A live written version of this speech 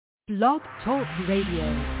Blog Talk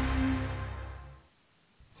Radio.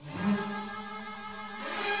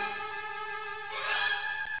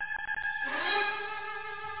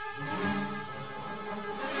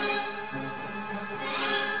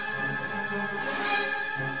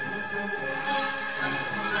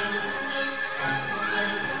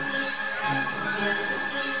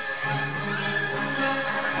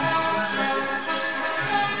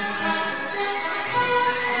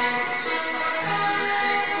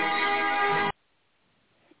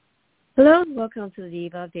 Hello and welcome to the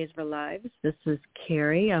Diva of Days of Our Lives. This is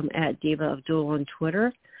Carrie. I'm at Diva of DOOL on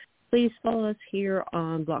Twitter. Please follow us here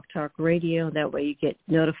on Blog Talk Radio. That way you get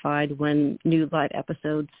notified when new live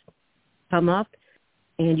episodes come up.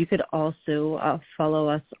 And you could also follow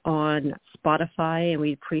us on Spotify, and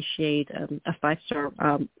we appreciate a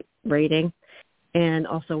 5-star rating. And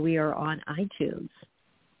also we are on iTunes.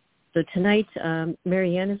 So tonight,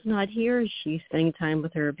 Marianne is not here. She's spending time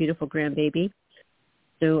with her beautiful grandbaby.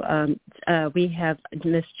 So we have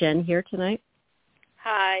Miss Jen here tonight.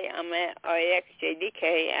 Hi, I'm at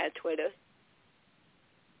RXJDK at Twitter.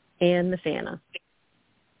 And Miss Anna.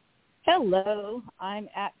 Hello, I'm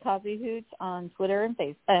at Cosby Hooch on Twitter and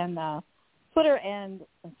Twitter and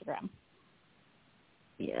Instagram.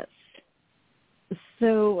 Yes.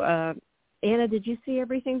 So, Anna, did you see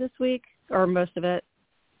everything this week, or most of it?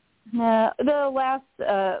 The last,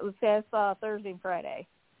 let's say I saw Thursday and Friday.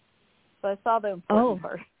 So I saw the important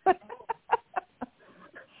part.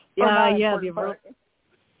 Yeah. Yeah.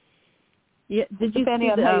 Did you Depending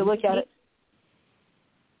see on how you look at it.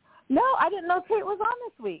 No, I didn't know Kate was on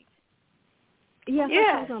this week. Yeah,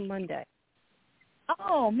 it was on Monday.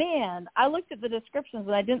 Oh man, I looked at the descriptions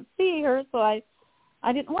and I didn't see her, so I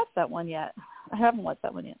didn't watch that one yet. I haven't watched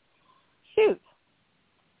that one yet. Shoot.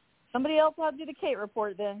 Somebody else ought to do the Kate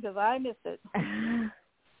report then, because I missed it.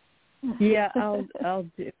 Yeah, I'll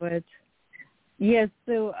do it. Yes,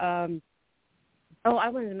 so, I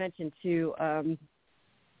wanted to mention, too,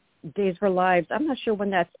 Days of Our Lives. I'm not sure when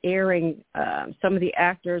that's airing. Some of the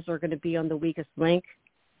actors are going to be on the Weakest Link.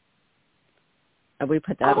 We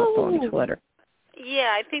put that up on Twitter.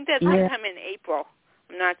 Yeah, I think that's sometime in April.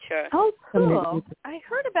 I'm not sure. Oh, cool. I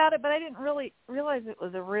heard about it, but I didn't really realize it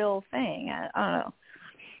was a real thing. I don't know.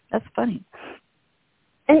 That's funny.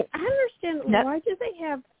 And I don't understand, why do they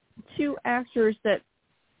have two actors that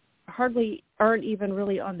hardly aren't even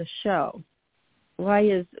really on the show? Why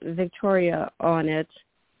is Victoria on it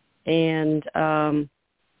and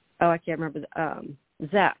I can't remember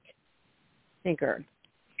Zach Tinker?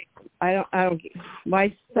 I don't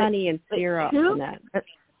why Sunny and Sarah on that?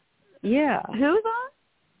 Yeah. Who's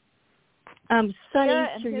on? Sunny,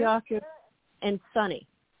 Chiriaku, and Sunny.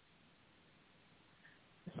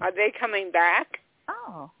 Are they coming back?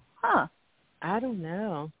 Oh, huh. I don't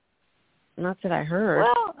know. Not that I heard.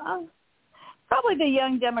 Well, probably the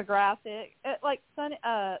young demographic, like Sunny.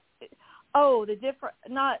 The different.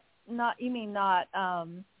 Not. You mean not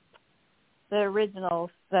the original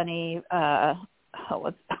Sunny? I'm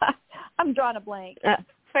drawing a blank.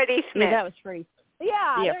 Freddie Smith. Yeah, that was Freddie.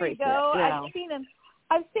 Yeah, there Freddie you go. Smith. Yeah.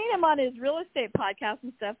 I've seen him on his real estate podcast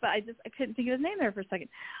and stuff, but I couldn't think of his name there for a second.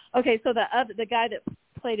 Okay, so the guy that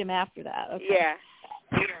played him after that. Okay. Yeah.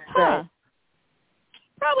 Huh.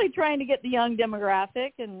 Probably trying to get the young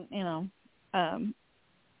demographic, and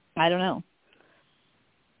I don't know.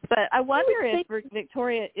 But I wonder if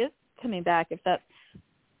Victoria is coming back. If that's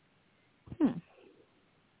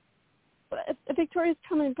If Victoria's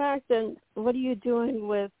coming back, then what are you doing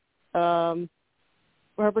with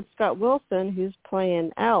Robert Scott Wilson, who's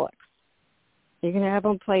playing Alex? You're going to have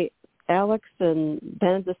him play Alex and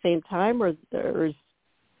Ben at the same time, or is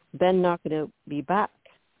Ben not going to be back?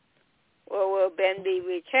 Well, will Ben be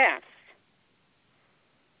recast?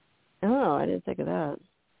 Oh, I didn't think of that.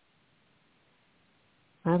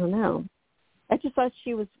 I don't know. I just thought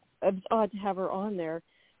it was odd to have her on there.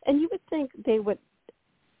 And you would think they would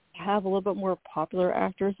have a little bit more popular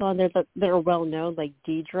actors on there that are well-known, like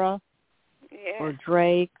Deidre or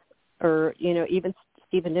Drake or, even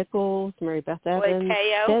Stephen Nichols, Mary Beth Evans.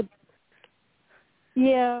 Teo?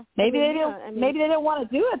 Yeah. Maybe they don't want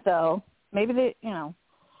to do it, though. Maybe they,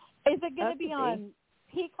 Is it going to be on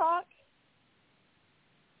Peacock?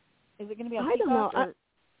 Is it going to be on Peacock? I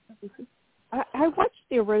don't know. I watched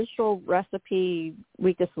the original Recipe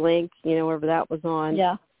Weakest Link, wherever that was on.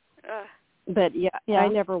 Yeah. But, I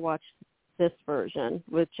never watched this version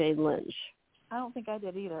with Jane Lynch. I don't think I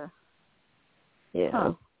did either. Yeah.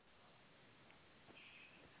 Huh.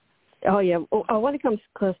 Oh, yeah. When it comes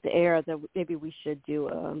close to air, then maybe we should do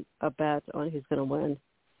a bet on who's going to win.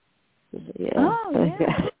 Yeah. Oh,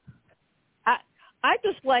 yeah. I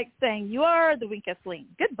just like saying, you are the weakest link.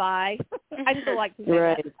 Goodbye. I still like to say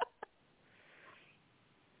right. that.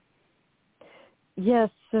 Yes,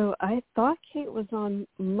 so I thought Kate was on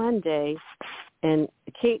Monday, and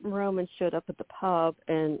Kate and Roman showed up at the pub,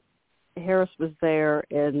 and Harris was there,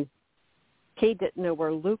 and Kate didn't know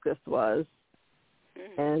where Lucas was,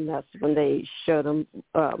 and that's when they showed him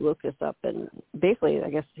Lucas up, and basically, I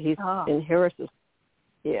guess he's in Harris's.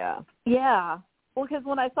 Yeah. Yeah. Well, because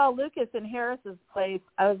when I saw Lucas in Harris's place,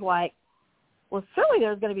 I was like, well, surely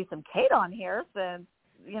there's going to be some Kate on here, since,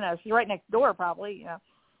 she's right next door probably,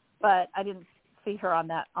 but I didn't see her on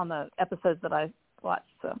the episodes that I watched.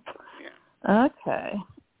 So, okay.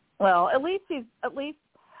 Well, at least,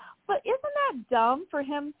 but isn't that dumb for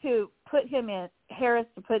him to put him in, Harris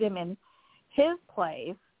to put him in his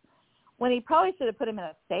place when he probably should have put him in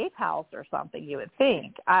a safe house or something, you would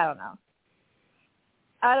think. I don't know.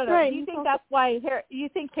 Right. Do you think that's why you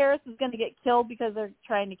think Harris is going to get killed because they're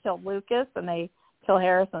trying to kill Lucas and they kill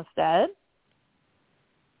Harris instead?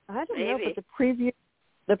 I don't know, but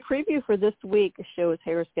the preview for this week shows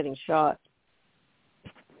Harris getting shot.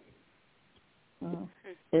 Mm.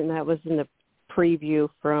 And that was in the preview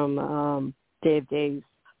from Dave Days.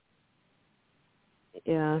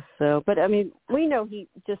 Yeah, so, but I mean, we know he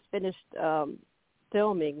just finished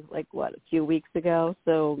filming, a few weeks ago,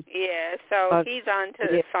 so. Yeah, so he's on to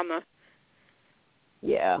the summer.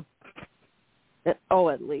 Yeah. At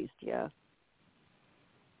least, yeah.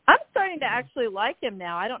 I'm starting to actually like him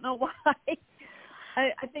now. I don't know why.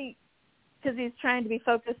 I think because he's trying to be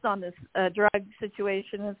focused on this drug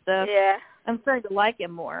situation and stuff. Yeah. I'm starting to like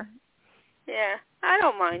him more. Yeah, I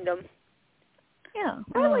don't mind him. Yeah.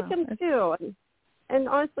 I like him too. And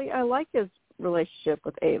honestly, I like his relationship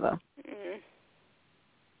with Ava. Mm.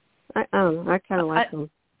 I don't know. I kind of like him.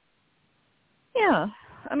 Yeah.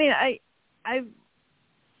 I mean, I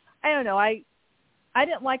don't know. I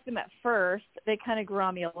didn't like them at first. They kind of grew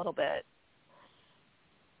on me a little bit.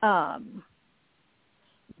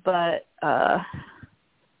 But that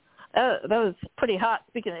was pretty hot.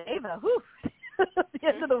 Speaking of Ava, whew, at the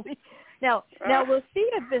end of the week. Now, will she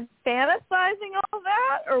have been fantasizing all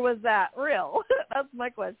that, or was that real? That's my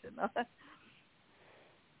question.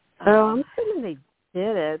 I'm assuming they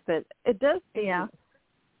did it, but it does seem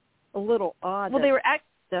a little odd. Well, they were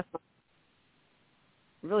Stefan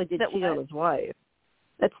really did cheat on his wife.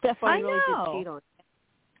 That Stefan really did cheat on him.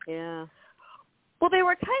 Yeah. Well, they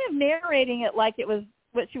were kind of narrating it like it was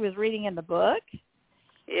what she was reading in the book.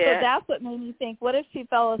 Yeah. So that's what made me think, what if she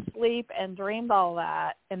fell asleep and dreamed all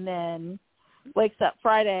that and then wakes up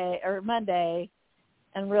Friday or Monday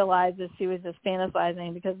and realizes she was just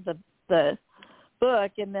fantasizing because of the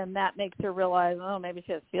book, and then that makes her realize, oh, maybe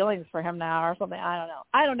she has feelings for him now or something. I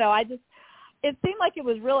don't know. It seemed like it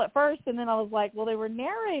was real at first, and then I was like, well, they were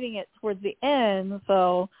narrating it towards the end,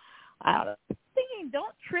 so I don't know. Thinking,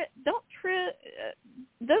 don't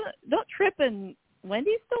Tripp and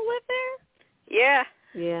Wendy still live there? Yeah.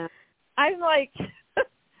 Yeah. I'm like,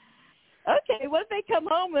 okay, what if they come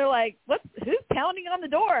home and they're like, who's pounding on the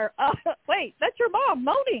door? Wait, that's your mom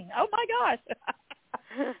moaning. Oh, my gosh.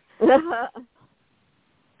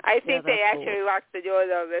 I think they actually locked the door,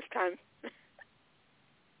 though, this time.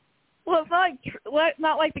 Well, it's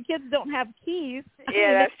not like the kids don't have keys.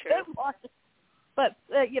 Yeah, that's true. But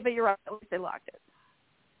you're right. At least they locked it.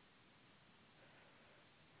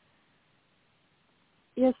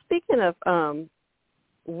 Yeah, speaking of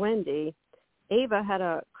Wendy, Ava had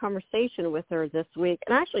a conversation with her this week,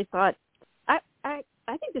 and I actually thought,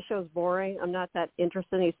 I think the show's boring. I'm not that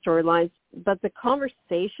interested in these storylines, but the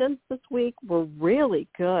conversations this week were really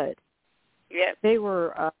good. Yeah. They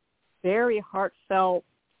were very heartfelt,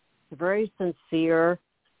 very sincere,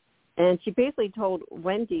 and she basically told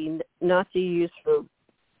Wendy not to use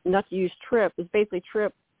Tripp. It's basically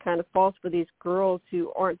Tripp kind of falls for these girls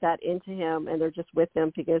who aren't that into him, and they're just with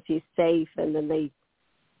him because he's safe, and then they,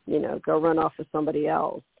 go run off with somebody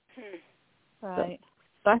else. Right.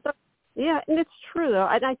 So I thought, yeah, and it's true though.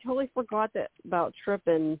 I totally forgot that about Tripp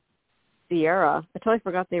and Sierra. I totally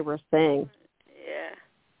forgot they were a thing. Yeah.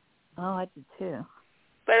 Oh, I did too.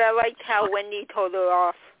 But I liked how Wendy told her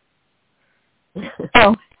off.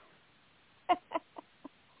 Oh.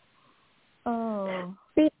 Oh.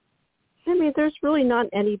 I mean, there's really not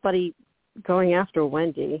anybody going after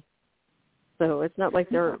Wendy, so it's not like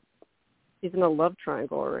she's in a love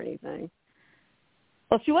triangle or anything.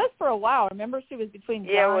 Well, she was for a while. Remember, she was between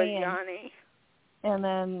Johnny and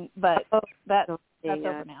then, but that's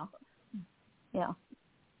over now. Yeah.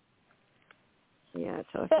 Yeah, I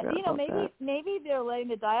totally but forgot about maybe they're letting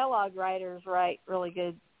the dialogue writers write really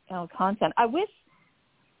good, content. I wish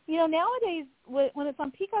nowadays when it's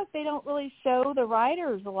on Peacock, they don't really show the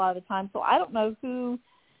writers a lot of the time. So I don't know who,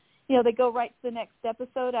 they go right to the next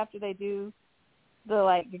episode after they do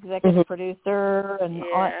the executive producer and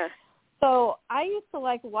all. So I used to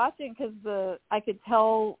like watching because I could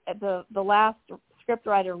tell the last script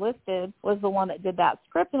writer listed was the one that did that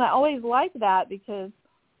script, and I always liked that because,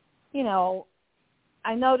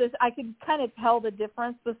 I noticed I could kind of tell the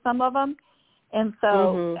difference with some of them, and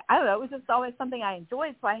so I don't know, it was just always something I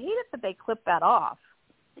enjoyed. So I hate it that they clip that off.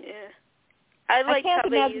 Yeah, I can't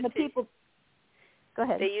imagine the people. Go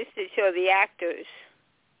ahead. They used to show the actors.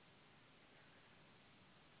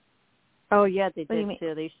 Oh yeah, they did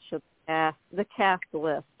too. They showed the cast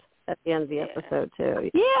list at the end of the episode too.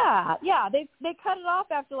 Yeah. They cut it off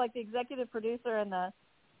after the executive producer and the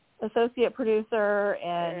associate producer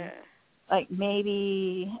and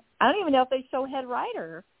maybe I don't even know if they show head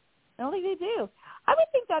writer. I don't think they do. I would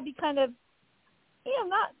think that'd be kind of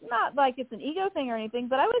not like it's an ego thing or anything,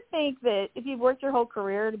 but I would think that if you've worked your whole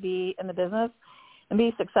career to be in the business and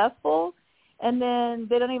be successful, and then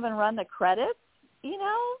they don't even run the credits,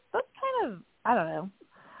 that's kind of, I don't know.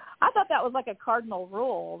 I thought that was a cardinal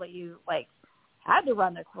rule that you had to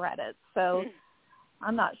run the credits. So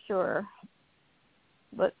I'm not sure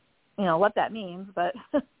what that means, but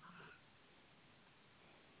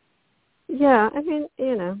yeah, I mean,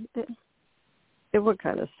 it would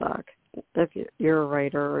kind of suck if you're a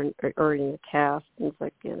writer or in the cast, and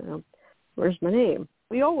it's where's my name?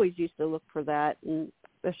 We always used to look for that, and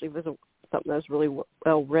especially if it was something that was really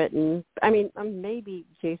well written. I mean, maybe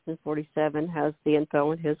Jason47 has the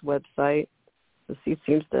info on his website. He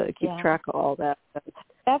seems to keep track of all that.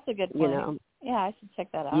 That's a good point. Yeah, I should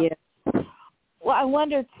check that out. Yeah. Well, I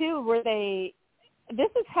wonder too, this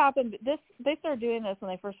has happened. They started doing this when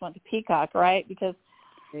they first went to Peacock, right? Because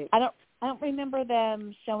I don't remember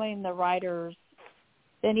them showing the writers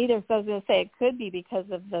then either. So I was going to say it could be because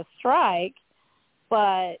of the strike,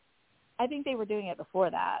 but I think they were doing it before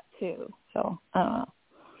that too. So I don't know.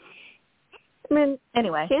 I mean,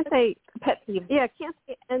 anyway, can't they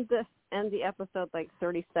end the episode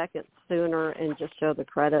 30 seconds sooner and just show the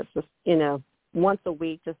credits? Just once a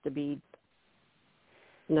week, just to be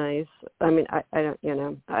nice. I mean, I don't.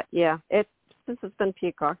 Since it's been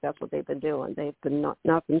Peacock, that's what they've been doing. They've been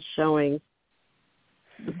not been showing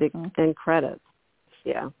the big end credits.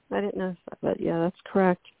 Yeah, I didn't notice that, but yeah, that's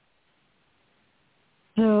correct.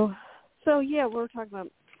 So yeah, we're talking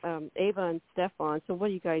about Ava and Stefan. So what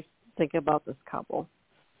do you guys think about this couple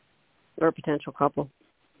or a potential couple?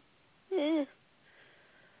 Yeah.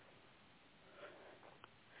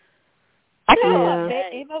 I thought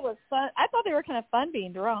Ava was fun. I thought they were kind of fun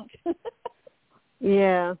being drunk.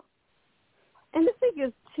 Yeah. And the thing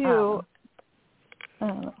is too,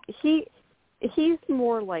 he's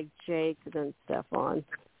more like Jake than Stefan.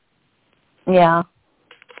 Yeah.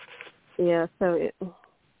 Yeah. So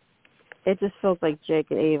it just feels like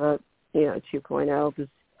Jake and Ava, 2.0. Because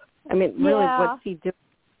I mean, really, what's he doing?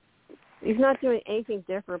 He's not doing anything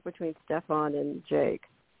different between Stefan and Jake.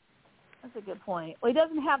 That's a good point. Well, he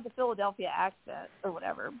doesn't have the Philadelphia accent or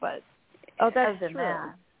whatever, but that's other than true.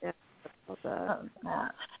 that. Yeah, other than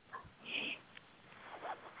that.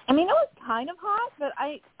 I mean, it was kind of hot, but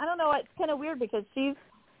I don't know. It's kind of weird because she's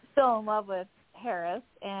still in love with Harris,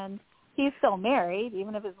 and he's still married,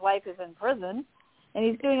 even if his wife is in prison, and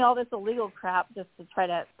he's doing all this illegal crap just to try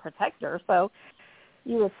to protect her. So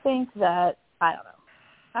you would think that, I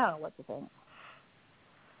don't know what to think.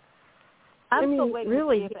 I'm still waiting to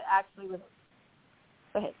see if it actually was.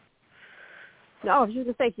 Go ahead. No, I was just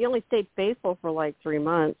going to say, he only stayed faithful for 3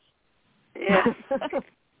 months. Yeah.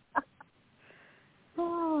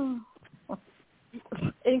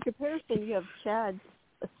 In comparison, you have Chad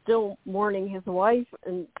still mourning his wife,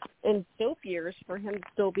 and in soap years, for him to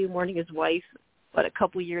still be mourning his wife, but a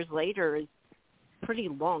couple years later is a pretty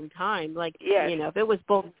long time. If it was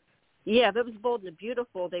bold, if it was Bold and the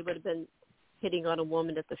Beautiful, they would have been hitting on a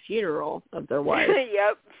woman at the funeral of their wife.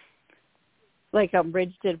 Yep. Like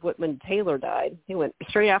Ridge did when Taylor died. He went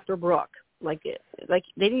straight after Brooke. They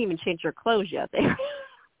didn't even change her clothes yet.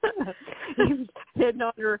 He was hitting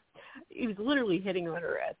on her. He was literally hitting on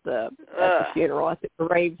her at the funeral, at the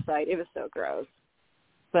grave site. It was so gross.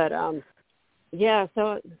 But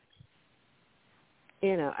so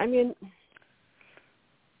I mean,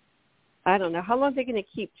 I don't know how long they're going to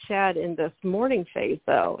keep Chad in this mourning phase,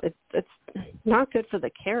 though. It's not good for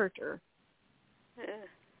the character.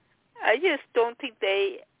 I just don't think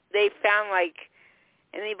they found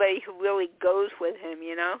anybody who really goes with him,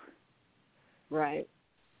 Right.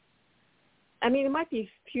 I mean, it might be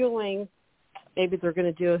fueling. Maybe they're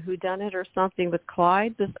going to do a whodunit or something with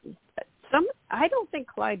Clyde. I don't think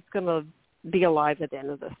Clyde's going to be alive at the end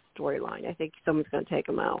of the storyline. I think someone's going to take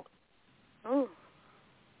him out. Oh.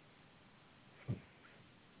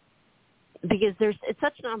 Because it's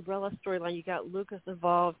such an umbrella storyline. You got Lucas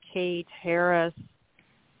involved, Kate, Harris,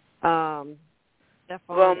 Stefan,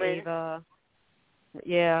 Ava.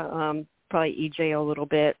 Yeah, probably EJ a little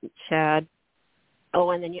bit, Chad.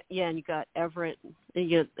 Oh, and then and you got Everett,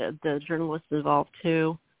 the journalist involved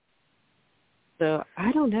too. So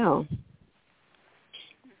I don't know.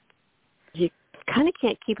 You kind of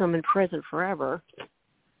can't keep him in prison forever.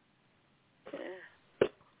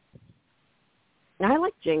 I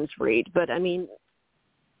like James Reed, but I mean,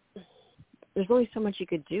 there's only so much you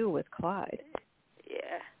could do with Clyde.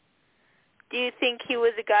 Yeah. Do you think he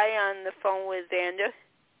was the guy on the phone with Xander?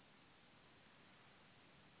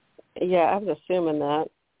 Yeah, I was assuming that.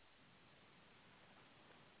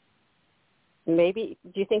 Maybe.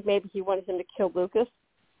 Do you think maybe he wanted him to kill Lucas?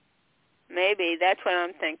 Maybe. That's what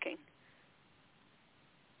I'm thinking.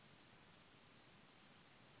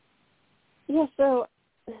 Yeah, so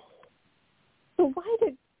why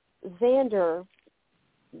did Xander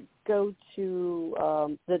go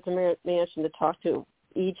to the mansion to talk to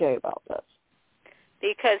EJ about this?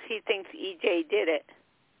 Because he thinks EJ did it.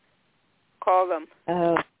 Call them.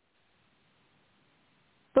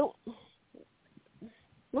 But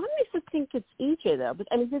why makes us think it's EJ though? But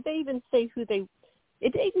I mean, did they even say who they?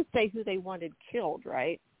 It didn't even say who they wanted killed,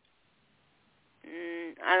 right?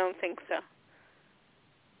 I don't think so.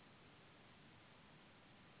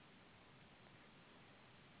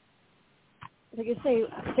 Like I say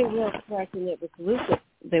real correct, and it was Lucas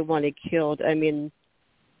they wanted killed. I mean,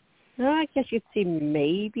 I guess you'd see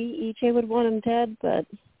maybe EJ would want him dead, but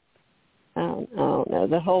I don't know.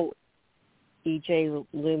 The whole EJ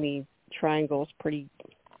Lumi triangle is pretty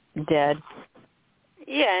dead.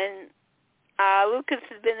 Yeah, and Lucas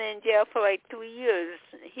has been in jail for like 3 years.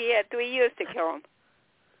 He had 3 years to kill him.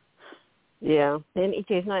 Yeah, and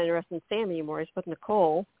EJ's not interested in Sam anymore. He's with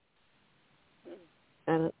Nicole.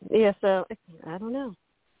 And so I don't know.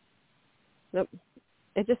 Nope.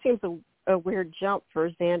 It just seems a weird jump for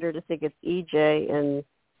Xander to think it's EJ, and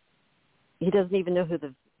he doesn't even know who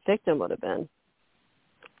the victim would have been.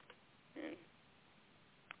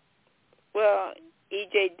 Well,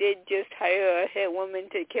 EJ did just hire a hit woman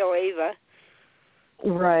to kill Ava.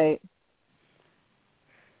 Right.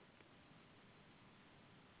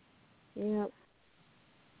 Yeah.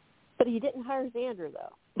 But he didn't hire Xander,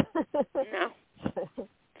 though. No.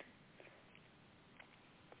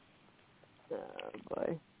 Oh,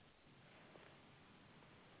 boy.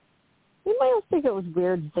 Anybody else think it was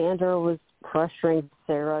weird Xander was pressuring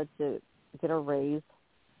Sarah to get a raise?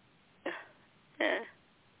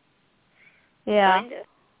 Yeah. Kinda.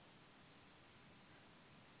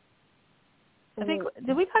 I think,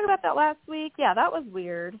 did we talk about that last week? Yeah, that was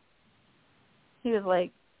weird. He was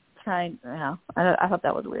like trying, I thought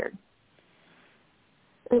that was weird.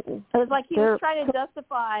 It was like he was trying to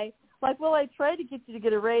justify, like, well, I tried to get you to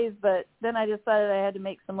get a raise, but then I decided I had to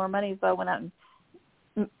make some more money, so I went out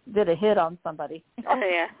and did a hit on somebody. Oh,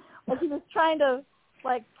 yeah. Like he was trying to,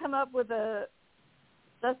 like, come up with a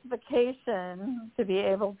justification to be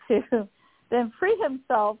able to then free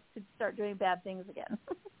himself to start doing bad things again.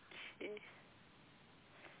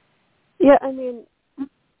 Yeah, I mean,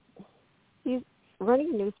 he's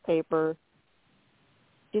running a newspaper,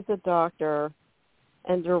 he's a doctor,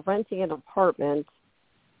 and they're renting an apartment.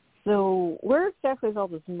 So where exactly is all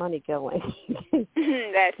this money going?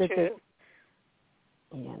 That's true.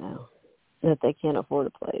 That they can't afford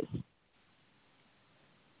a place.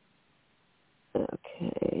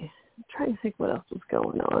 Okay. I'm trying to think what else is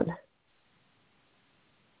going on.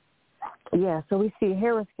 Yeah, so we see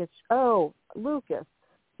Harris gets, Lucas.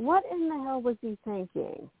 What in the hell was he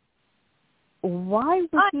thinking? Why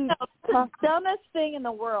was he... The dumbest thing in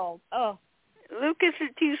the world. Oh. Lucas is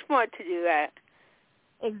too smart to do that.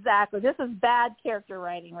 Exactly. This is bad character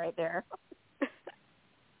writing right there.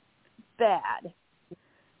 Bad.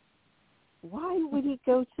 Why would he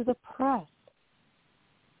go to the press?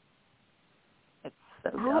 It's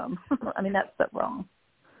so dumb. I mean, that's so wrong.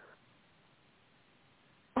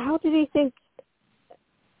 How did he think...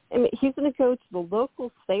 I mean, he's going to go to the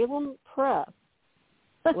local Salem press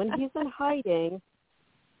when he's in hiding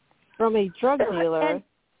from a drug dealer.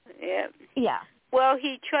 Yeah. Well,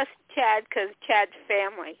 he trusts Chad because Chad's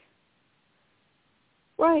family.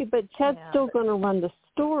 Right, but Chad's still going to run the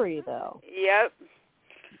story, though. Yep.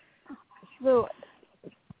 So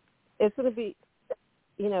it's going to be,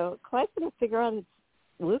 Clyde's going to figure out it's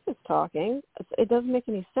Lucas talking. It doesn't make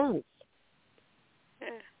any sense.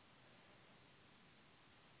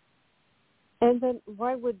 And then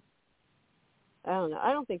why would I don't know.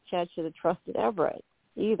 I don't think Chad should have trusted Everett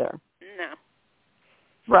either. No.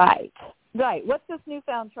 Right. What's this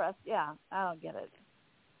newfound trust? Yeah, I don't get it.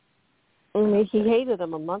 I mean, he hated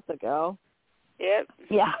him a month ago. Yep.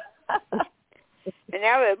 Yeah. And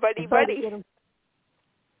now they're buddy.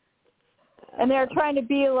 And they're trying to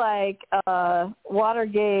be like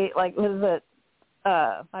Watergate, like, what is it?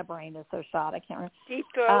 My brain is so shot, I can't remember. Deep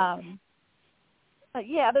Throat.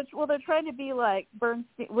 Yeah, they're trying to be like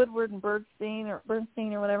Woodward and Bernstein or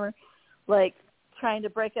whatever, like trying to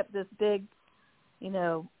break up this big,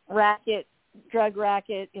 drug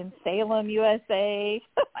racket in Salem, USA.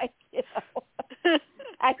 Like,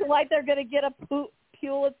 acting like they're going to get a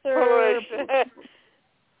Pulitzer.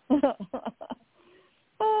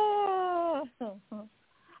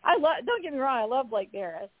 Don't get me wrong, I love Blake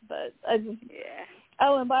Barris, but I just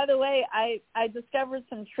Oh, and by the way, I discovered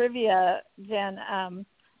some trivia, Jen.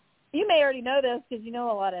 You may already know this because you know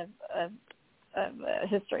a lot of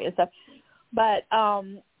history and stuff, but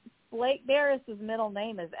Blake Barris's middle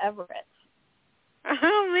name is Everett.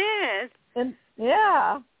 Oh man! And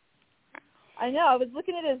yeah, I know. I was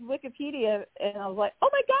looking at his Wikipedia and I was like, oh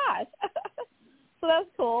my gosh! So that's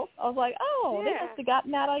cool. I was like, oh, they must have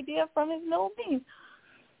gotten that idea from his middle name.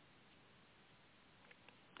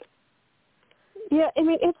 Yeah, I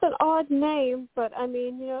mean, it's an odd name, but, I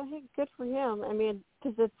mean, hey, good for him. I mean,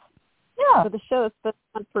 because it's, for the show, it's been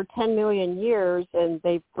on for 10 million years, and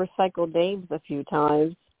they've recycled names a few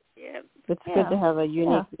times. Yep. It's good to have a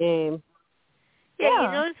unique name. Yeah,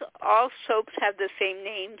 you notice all soaps have the same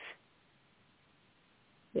names.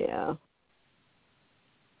 Yeah.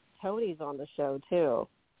 Tony's on the show, too.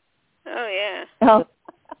 Oh, yeah. Oh.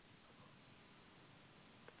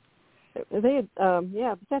 They had, but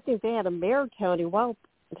I think they had a mayor Tony while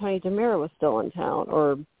Tony DeMera was still in town,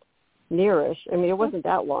 or nearish. I mean, it wasn't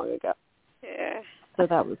that long ago. Yeah. So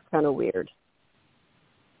that was kind of weird.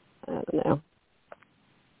 I don't know.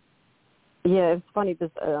 Yeah, it's funny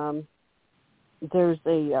because there's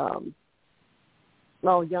a young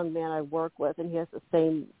man I work with, and he has the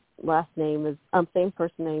same same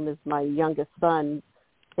first name as my youngest son,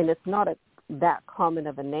 and it's not that common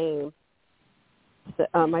of a name.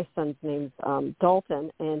 My son's name's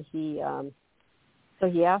Dalton, and he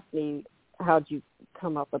asked me, how'd you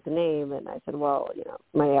come up with the name? And I said, well,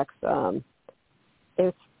 my ex,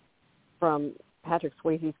 it's from Patrick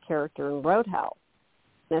Swayze's character in Roadhouse.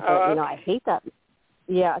 And I said, I hate that.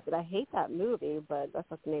 Yeah, I said, I hate that movie, but I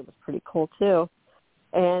thought the name was pretty cool too.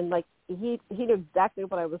 And like he knew exactly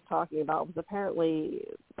what I was talking about, because apparently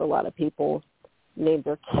a lot of people named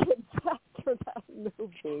their kids after that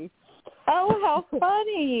movie. Oh, how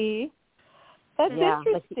funny! That's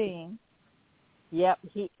interesting. This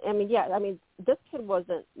kid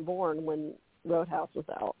wasn't born when Roadhouse was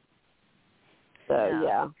out,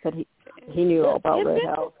 so but he knew all about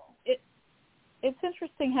Roadhouse. It's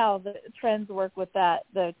interesting how the trends work with that,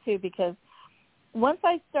 though, too, because once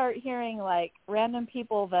I start hearing like random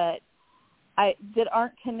people that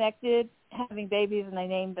aren't connected having babies, and I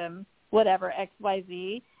named them whatever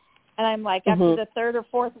XYZ. And I'm like, after the third or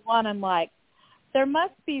fourth one, I'm like, there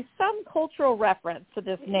must be some cultural reference to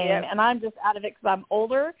this name, and I'm just out of it because I'm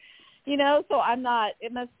older, so I'm not,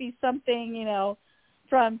 it must be something,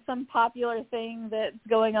 from some popular thing that's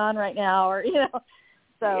going on right now, or,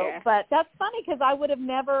 but that's funny because I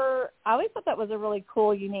always thought that was a really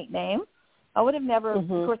cool, unique name. I would have never, of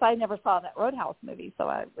course, I never saw that Roadhouse movie, so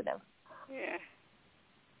I would have. Yeah.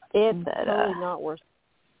 It's totally not worse.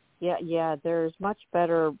 Yeah, there's much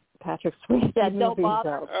better Patrick Swayze movies.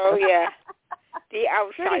 Bother. Oh, yeah. The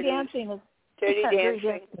Outsiders. Dirty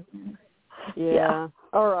Dancing. Yeah.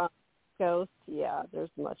 Or Ghost. Yeah,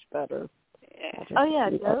 there's much better. Yeah. Oh, yeah,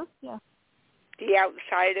 Ghost. Yeah. The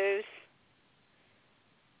Outsiders.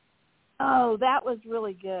 Oh, that was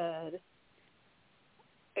really good.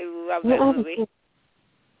 I love that movie.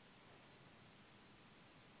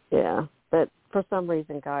 Yeah, but for some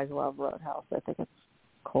reason, guys love Roadhouse. I think it's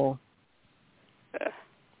cool.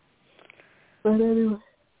 But anyway,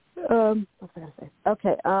 what was I going to say?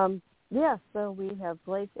 Okay, so we have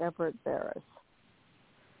Blake, Everett, Barris.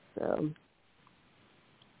 So,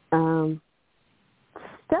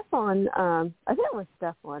 Stefan, I think it was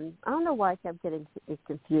Stefan. I don't know why I kept getting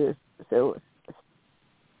confused. So,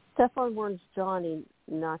 Stefan warns Johnny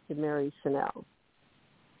not to marry Chanel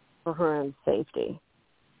for her own safety.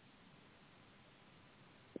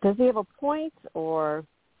 Does he have a point, or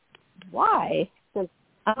why? I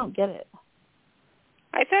don't get it.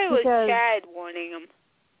 I thought it was Chad warning him.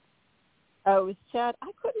 Oh, it was Chad?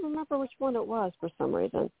 I couldn't remember which one it was for some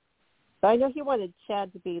reason. But I know he wanted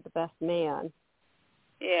Chad to be the best man.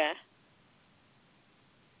 Yeah.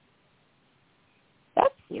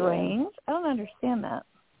 That's strange. I don't understand that.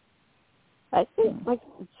 I think,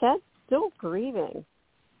 Chad's still grieving.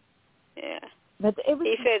 Yeah. But it was,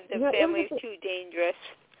 he said the family's too dangerous.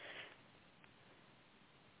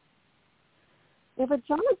 Yeah, but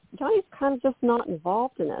Johnny's kind of just not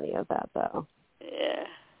involved in any of that, though. Yeah.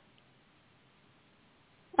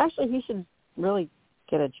 Actually, he should really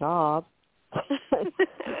get a job.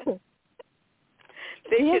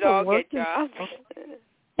 They should all get jobs.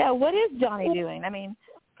 Yeah, what is Johnny doing? I mean,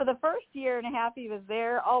 for the first year and a half he was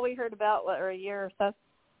there, all we heard about, or a year or so,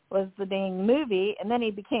 was the dang movie, and then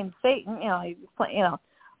he became Satan. He was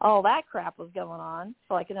all that crap was going on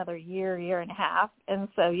for like another year and a half. And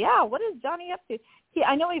so, yeah, what is Johnny up to?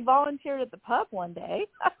 I know he volunteered at the pub one day,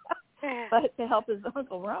 but to help his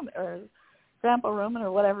Uncle Roman or his Grandpa Roman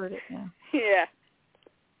or whatever it is. Yeah.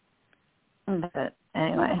 But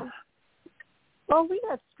anyway. Well, we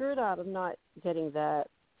got screwed out of not getting that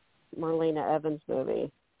Marlena Evans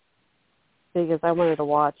movie because I wanted to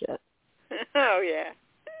watch it. Oh, yeah.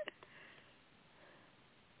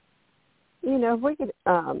 If we could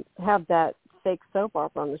have that fake soap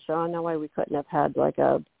opera on the show, I know why we couldn't have had like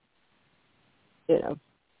the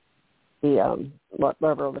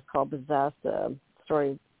whatever it was called, Possessed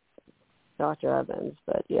story, Dr. Evans.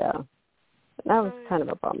 But yeah, that was kind of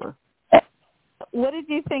a bummer. What did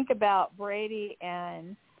you think about Brady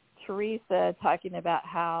and Theresa talking about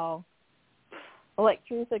how,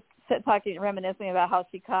 Theresa reminiscing about how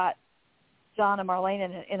she caught John and Marlena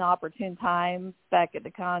in an opportune time back at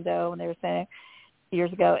the condo when they were saying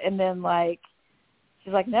years ago, and then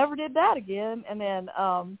she's like, never did that again. And then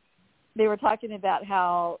they were talking about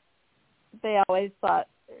how they always thought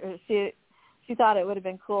she thought it would have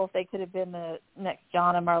been cool if they could have been the next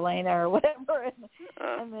John and Marlena or whatever.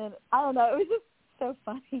 And then I don't know, it was just so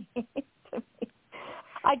funny to me.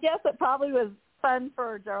 I guess it probably was fun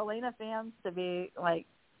for Darlena fans to be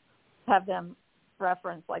have them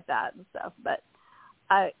reference like that and stuff, but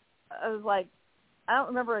I was like, I don't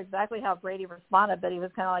remember exactly how Brady responded, but he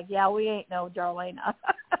was kind of like, yeah, we ain't no Darlena.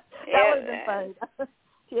 That would have been funny.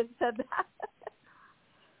 She had said that.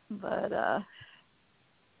 But that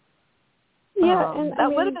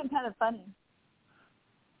would have been kind of funny.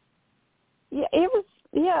 Yeah, it was.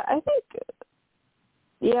 Yeah, I think.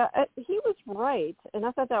 Yeah, he was right, and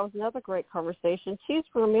I thought that was another great conversation. She's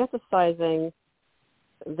romanticizing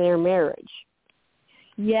their marriage.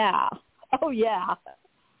 Yeah. Oh, yeah.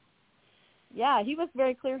 Yeah, he was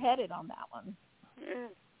very clear-headed on that one.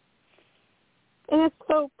 And it's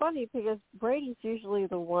so funny because Brady's usually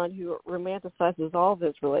the one who romanticizes all of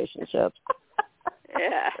his relationships.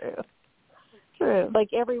 Yeah. True.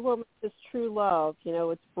 Like every woman is true love.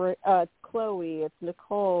 It's Chloe, it's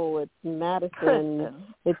Nicole, it's Madison, Kristen.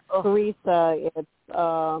 It's Theresa, it's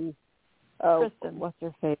Kristen. What's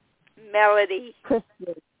her face? Melody.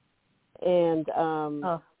 Kristen. And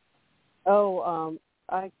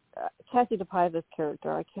Cassie DePaiva's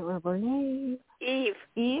character, I can't remember her name. Eve.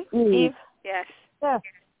 Yes. Yeah.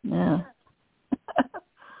 Yeah.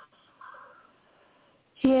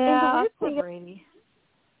 Yeah. Brady.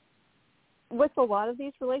 With a lot of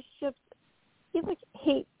these relationships, he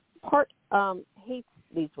hates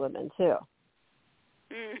these women too.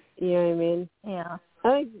 You know what I mean? Yeah.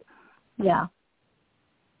 Yeah.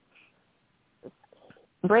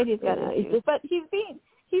 Brady's got issues, but he's being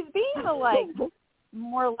a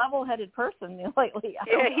more level-headed person lately.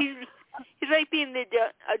 Yeah, he's like being the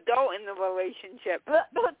adult in the relationship.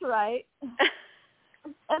 That's right.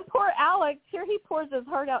 And poor Alex, here he pours his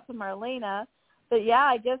heart out to Marlena, but yeah,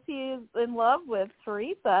 I guess he's in love with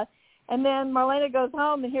Theresa. And then Marlena goes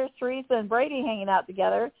home and here's Theresa and Brady hanging out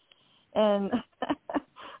together, and I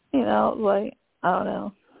don't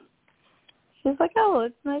know. She's like, oh,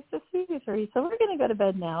 it's nice to see you, Theresa. We're going to go to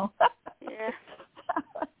bed now. Yeah.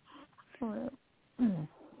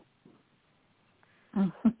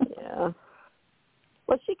 Yeah.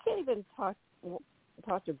 Well, she can't even talk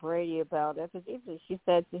to Brady about it, because even she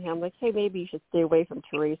said to him, hey, maybe you should stay away from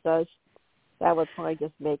Theresa. That would probably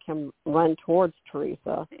just make him run towards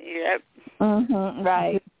Theresa. Yep. Mm-hmm.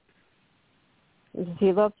 Right.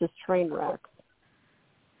 He loves his train wrecks.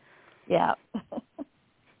 Yeah.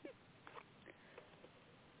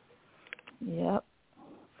 Yep.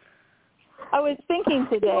 I was thinking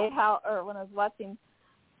today when I was watching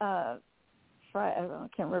Friday, I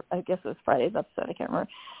can't remember, I guess it was Friday's episode, I can't remember,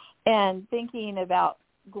 and thinking about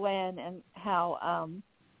Gwen and how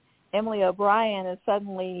Emily O'Brien is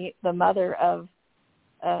suddenly the mother of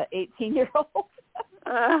an 18-year-old.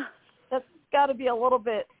 That's got to be a little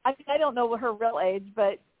bit, I don't know her real age,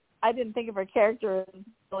 but I didn't think of her character as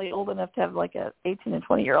really old enough to have like a 18 and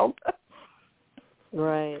 20-year-old.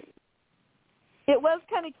 Right. It was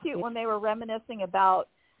kind of cute when they were reminiscing about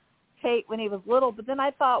Tate when he was little, but then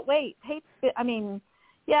I thought, wait, Tate, I mean,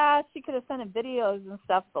 yeah, she could have sent him videos and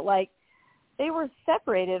stuff, but, like, they were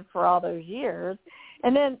separated for all those years.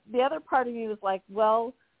 And then the other part of me was like,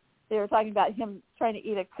 well, they were talking about him trying to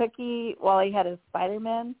eat a cookie while he had his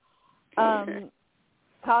Spider-Man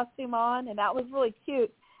costume on, and that was really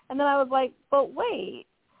cute. And then I was like, but wait,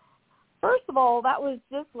 first of all, that was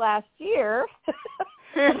just last year.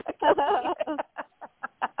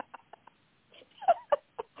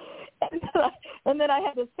 And then I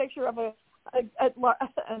had this picture of an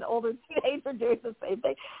older teenager doing the same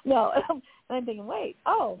thing. No, and I'm thinking, wait,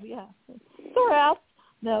 oh yeah, sore.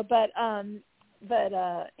 No, but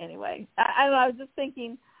anyway, I don't know. I was just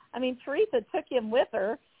thinking. I mean, Theresa took him with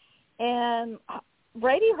her, and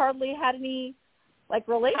Brady hardly had any like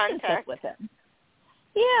relationship with him.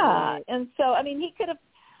 Yeah, and so I mean, he could have.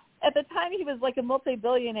 At the time, he was like a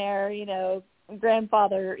multi-billionaire, you know,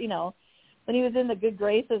 grandfather, you know, when he was in the good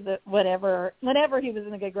graces, whenever he was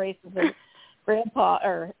in the good graces of grandpa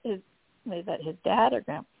or his dad or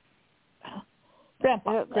grandpa?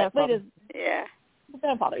 Grandfather. Yeah.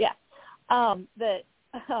 Grandfather, yeah. That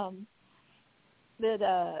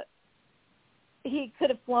he could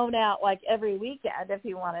have flown out like every weekend if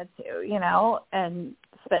he wanted to, you know, and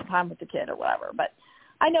spent time with the kid or whatever. But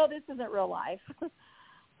I know this isn't real life.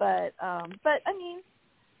 But I mean,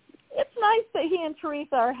 it's nice that he and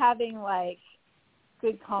Theresa are having like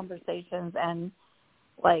good conversations and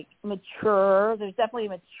like mature. There's definitely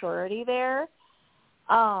maturity there.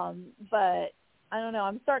 But I don't know.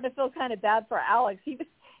 I'm starting to feel kind of bad for Alex.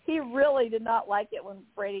 He really did not like it when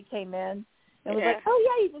Brady came in and was like, oh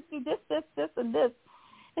yeah, you just do this, and this.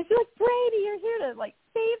 And she's like, Brady, you're here to like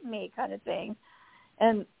save me, kind of thing.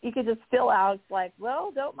 And you could just feel Alex like, well,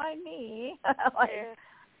 don't mind me.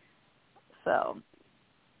 So,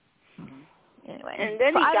 anyway. And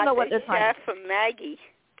then he got the chef from Maggie.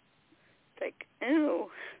 It's like, ew.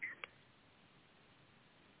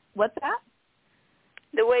 What's that?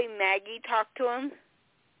 The way Maggie talked to him.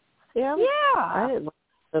 Yeah. I didn't like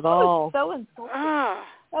it at all. all. That was so insulting.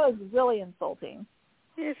 That was really insulting.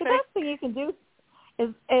 It's the best thing you can do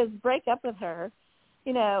is break up with her.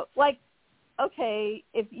 You know, like, okay,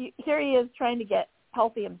 here he is trying to get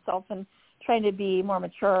healthy himself and trying to be more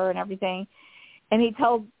mature and everything, and he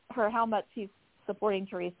tells her how much he's supporting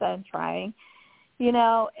Theresa and trying, you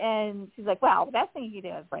know, and she's like, well, the best thing you can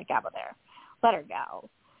do is break up with her. Let her go.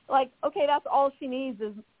 Like, okay, that's all she needs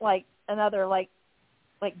is, like, another, like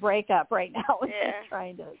breakup right now. She's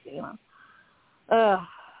trying to, you know.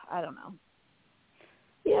 I don't know.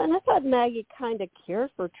 Yeah, and I thought Maggie kind of cared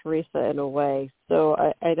for Theresa in a way,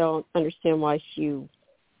 so I don't understand why she...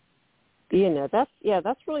 You know, that's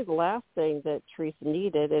really the last thing that Theresa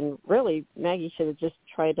needed, and really Maggie should have just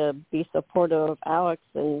tried to be supportive of Alex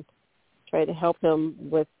and try to help him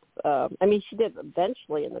with, I mean, she did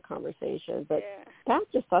eventually in the conversation, but I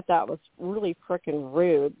just thought that was really frickin'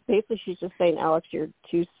 rude. Basically, she's just saying, Alex, you're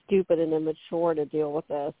too stupid and immature to deal with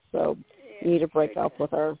this, so you need to break up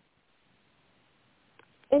with her.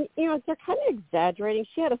 And, you know, they're kind of exaggerating.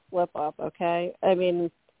 She had a slip-up, okay? I mean,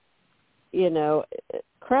 you know,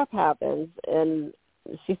 crap happens, and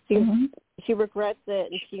she seems she regrets it,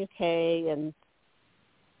 and she's okay, and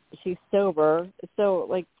she's sober. So,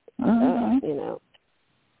 like, you know,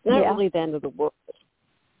 not really the end of the world,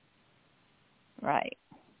 right?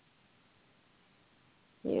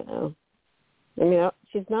 You know, I mean,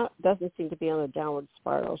 she's not doesn't seem to be on a downward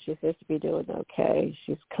spiral. She seems to be doing okay.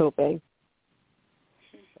 She's coping.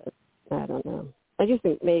 But I don't know. I just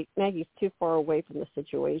think Maggie's too far away from the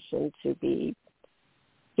situation to be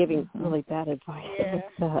giving really bad advice like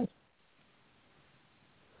that.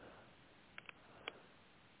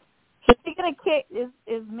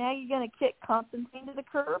 Is Maggie gonna kick Constantine to the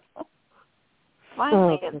curb?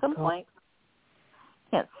 Finally, at some point.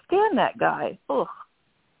 Can't stand that guy. Ugh.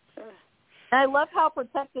 And I love how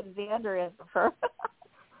protective Xander is of her.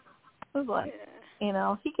 I was like, you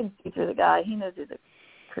know, he can see through the guy. He knows he's a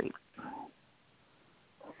creep.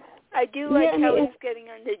 I do like how he's getting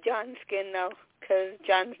under John's skin, though, because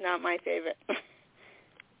John's not my favorite.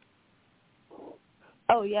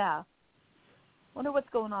 Oh, yeah. Wonder what's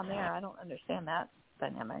going on there. I don't understand that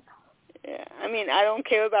dynamic. Yeah, I mean, I don't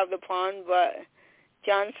care about the pawn, but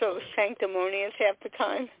John's so sanctimonious half the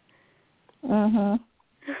time.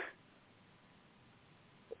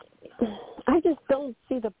 I just don't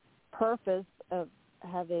see the purpose of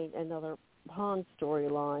having another pawn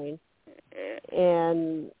storyline.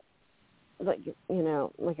 And, like, you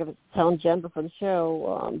know, like if it's telling gender for the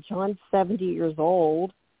show, John's 70 years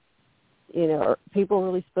old. You know, are people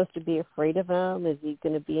really supposed to be afraid of him? Is he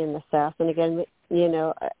going to be an assassin again? You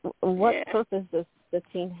know, what purpose does the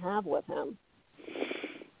team have with him?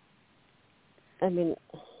 I mean,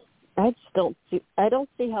 I don't see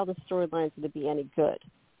how the storyline's going to be any good.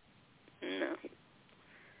 No.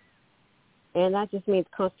 And that just means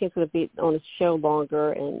Constantine's going to be on his show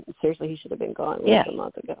longer, and seriously, he should have been gone like a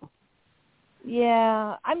month ago.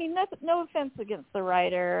 Yeah, I mean, no offense against the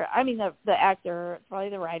writer. I mean, the actor, probably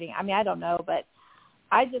the writing. I mean, I don't know, but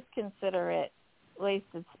I just consider it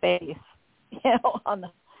wasted space. You know,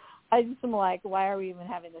 I just am like, why are we even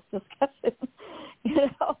having this discussion?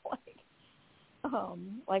 You know,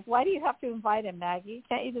 like, why do you have to invite him, Maggie?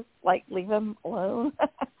 Can't you just leave him alone?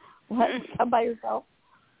 Let him come by yourself.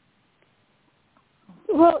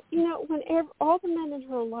 Well, you know, when all the men in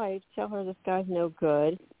her life tell her this guy's no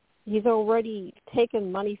good, he's already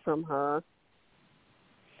taken money from her,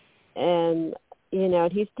 and, you know,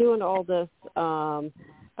 he's doing all this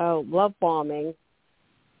love bombing,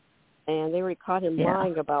 and they already caught him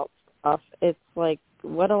lying about stuff. It's like,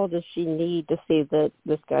 what all does she need to see that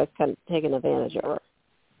this guy's kind of taking advantage of her?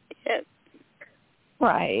 Yeah.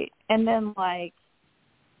 Right. And then, I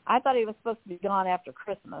thought he was supposed to be gone after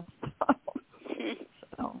Christmas.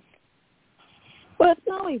 So. Well, it's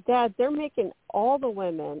not only that. They're making all the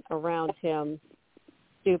women around him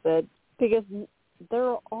stupid because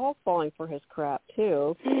they're all falling for his crap,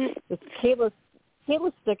 too. Kayla's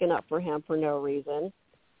sticking up for him for no reason.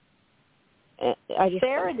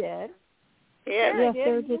 Sarah did. Yeah. Sarah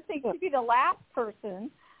did. You think she'd be the last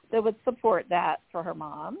person that would support that for her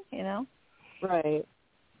mom, you know? Right.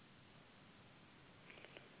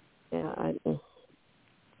 Yeah,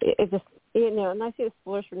 it just, you know, and I see the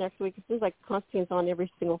spoilers for next week. It seems like Constantine's on every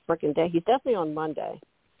single frickin' day. He's definitely on Monday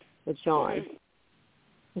with John.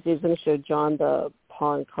 Because he's going to show John the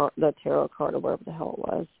the tarot card or whatever the hell it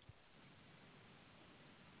was.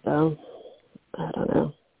 So, I don't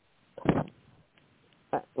know.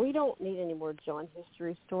 We don't need any more John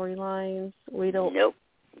history storylines. We don't. Nope.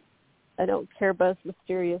 I don't care about his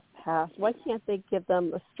mysterious past. Why can't they give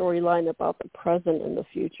them a storyline about the present and the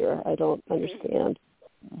future? I don't understand.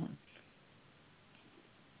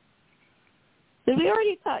 Did you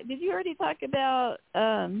already talk about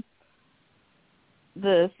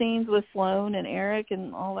the scenes with Sloan and Eric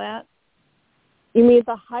and all that? You mean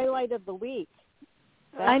the highlight of the week?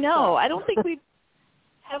 I know. I don't think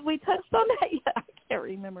have we touched on that yet? I can't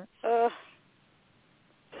remember.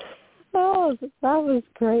 Oh, that was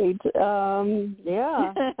great.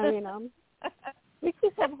 Yeah. I mean, we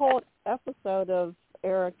could have a whole episode of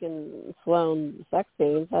Eric and Sloan sex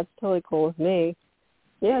scenes. That's totally cool with me.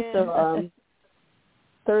 Yeah, so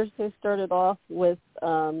Thursday started off with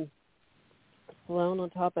Sloan on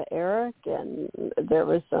top of Eric, and there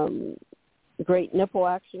was some great nipple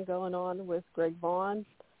action going on with Greg Vaughn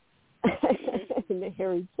and the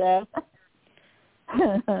hairy chest.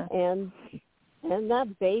 and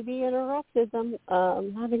that baby interrupted them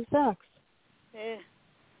having sex. Yeah.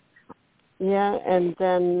 Yeah, and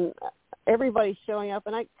then everybody's showing up,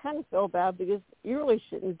 and I kind of feel bad because you really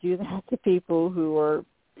shouldn't do that to people who are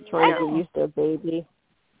trying to get used to a baby.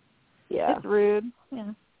 Yeah. It's rude. Yeah.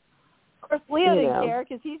 Of course, Leo didn't care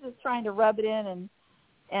because he's just trying to rub it in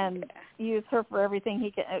and use her for everything he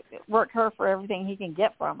can, work her for everything he can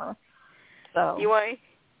get from her. So you want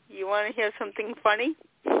to hear something funny?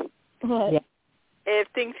 What? Yeah. If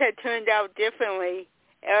things had turned out differently,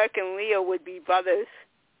 Eric and Leo would be brothers.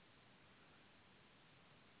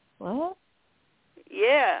 What?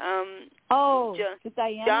 Yeah. With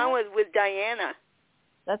Diana? John was with Diana.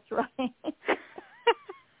 That's right.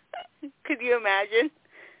 Could you imagine?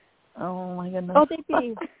 Oh my goodness. Oh,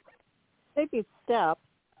 they'd be step,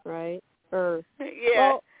 right? Or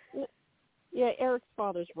yeah. Well, yeah, Eric's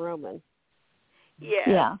father's Roman.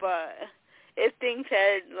 Yeah, but if things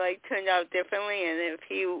had turned out differently, and if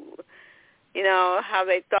he, how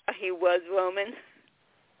they thought he was Roman.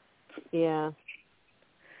 Yeah.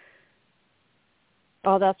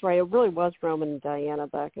 Oh, that's right. It really was Roman and Diana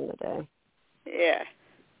back in the day. Yeah.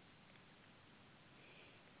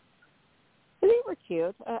 They were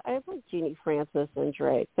cute. I like Jeannie Francis and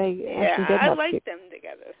Drake. I like them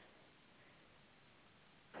together.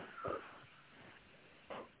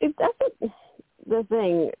 That's the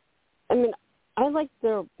thing. I mean, I like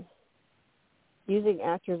their using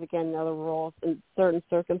actors again in other roles in certain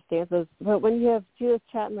circumstances. But when you have Judith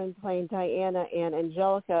Chapman playing Diana and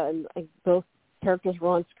Angelica, and both characters were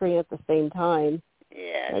on screen at the same time,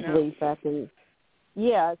 I believe back in,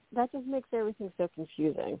 that just makes everything so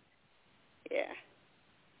confusing. Yeah.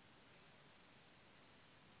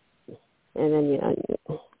 And then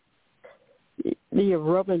the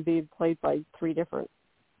Roman being played by 3 different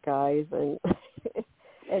guys, and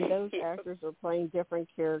and those actors are playing different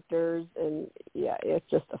characters, and yeah, it's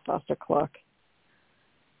just a clustercluck.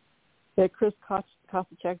 You have Chris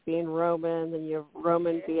Kosachek being Roman, then you have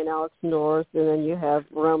Roman being Alex North, and then you have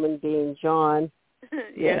Roman being John.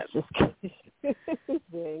 Yeah, it's just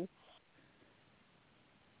confusing.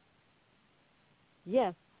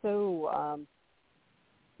 Yes, so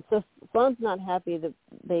Sloan's not happy that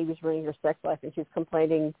Baby's ruining her sex life, and she's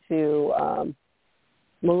complaining to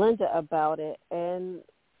Melinda about it, and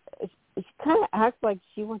she kind of acts like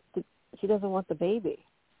she doesn't want the baby.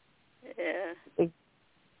 Yeah. It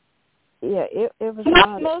was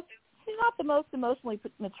she's not the most emotionally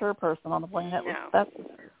mature person on the planet. No.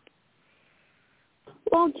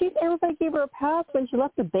 Well, geez, everybody gave her a pass when she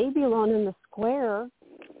left the baby alone in the square.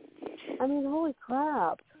 I mean, holy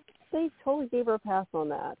crap. They totally gave her a pass on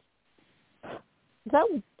that.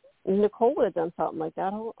 Nicole would have done something like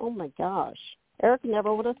that. Oh my gosh. Eric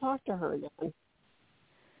never would have talked to her again.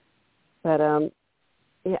 But,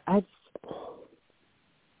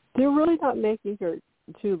 they're really not making her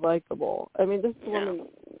too likable. I mean, this woman,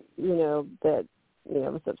 that,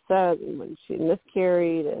 was upset and when she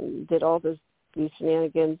miscarried and did all these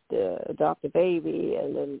shenanigans to adopt a baby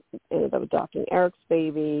and then ended up adopting Eric's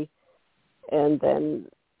baby. And then,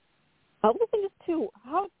 other thing is, too,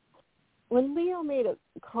 when Leo made a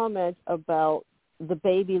comment about the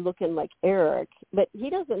baby looking like Eric, but he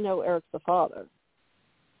doesn't know Eric's the father.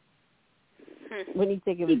 When you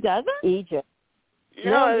think of he doesn't? EJ.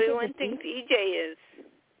 No, everyone thinks EJ is.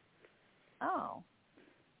 Oh.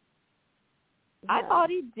 Yeah. I thought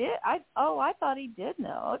he did. I thought he did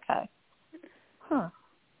know. Okay. Huh.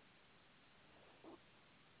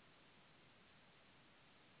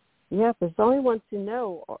 Yeah, there's only ones who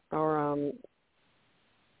know, or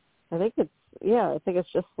I think it's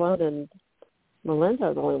just Sloan and Melinda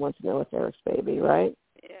are the only ones who know it's Eric's baby, right?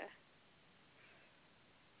 Yeah.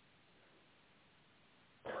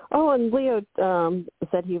 Oh, and Leo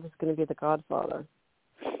said he was going to be the godfather.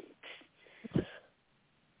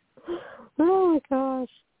 Oh, my gosh.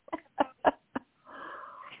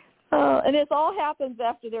 And this all happens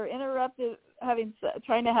after they're interrupted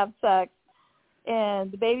trying to have sex,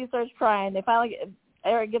 and the baby starts crying. They finally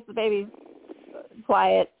Eric gets the baby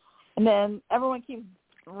quiet, and then everyone keeps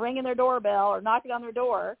ringing their doorbell or knocking on their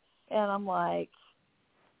door, and I'm like,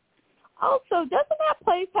 also, doesn't that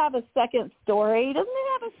place have a second story? Doesn't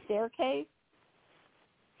it have a staircase?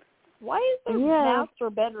 Why is there master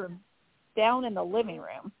bedroom down in the living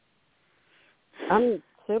room? I'm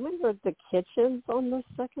assuming that the kitchen's on the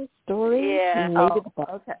second story. Yeah.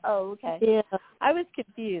 Okay. Oh, okay. Yeah. I was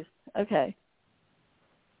confused. Okay.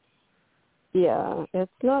 Yeah,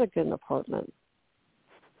 it's not a good apartment.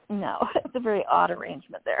 No, it's a very odd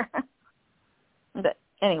arrangement there. But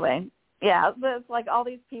anyway, yeah, it's like all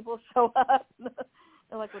these people show up.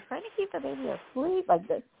 They're like, we're trying to keep the baby asleep. Like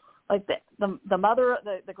the mother,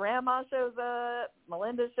 the grandma shows up,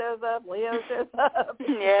 Melinda shows up, Leo shows up.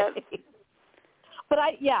 Yeah. But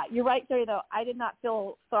you're right, Terry, though. I did not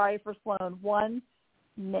feel sorry for Sloan 1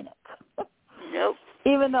 minute. Nope.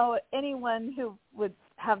 Even though anyone who would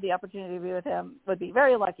have the opportunity to be with him would be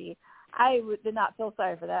very lucky, I did not feel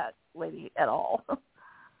sorry for that lady at all. I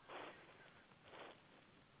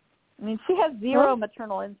mean, she has zero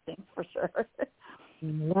maternal instincts for sure.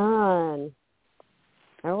 None.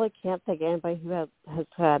 I really can't think of anybody who has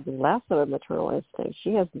had less of a maternal instinct.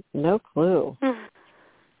 She has no clue.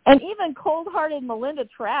 And even cold-hearted Melinda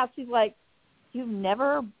Trapp, she's like, you've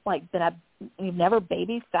never babysat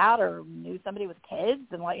or knew somebody with kids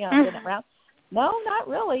and been around. No, not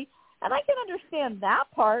really. And I can understand that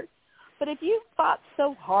part. But if you fought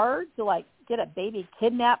so hard to get a baby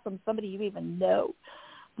kidnapped from somebody you even know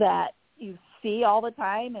that you see all the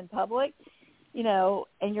time in public,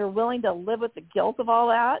 and you're willing to live with the guilt of all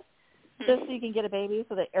that just so you can get a baby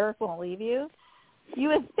so that Eric won't leave you, you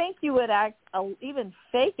would think you would even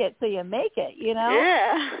fake it till you make it,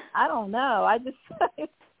 Yeah. I don't know. I just,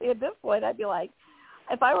 at this point, I'd be like,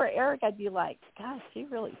 if I were Eric, I'd be like, gosh, she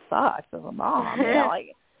really sucks as a mom.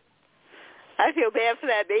 I feel bad for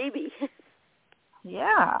that baby.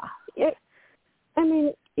 Yeah. I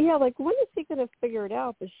mean, when is he going to figure it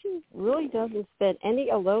out? But she really doesn't spend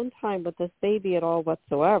any alone time with this baby at all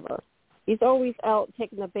whatsoever. He's always out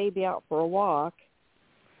taking the baby out for a walk.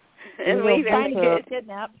 And leaving. Trying to get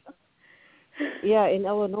kidnapped. Yeah, in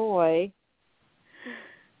Illinois.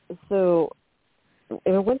 So,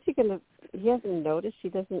 when's he going to, he hasn't noticed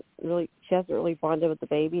she hasn't really bonded with the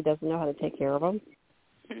baby, doesn't know how to take care of him.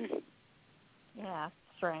 Yeah,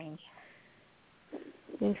 strange.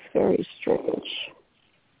 It's very strange.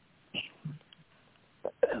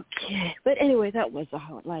 Okay. But anyway, that was the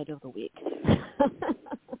highlight of the week.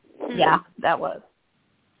 Yeah, that was.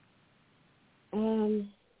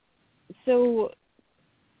 So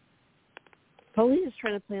Paulina's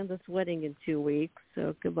trying to plan this wedding in 2 weeks,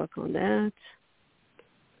 so good luck on that.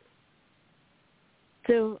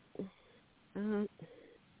 So, trying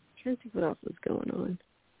to think what else is going on.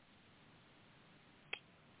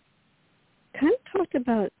 Kind of talked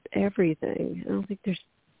about everything. I don't think there's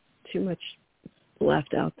too much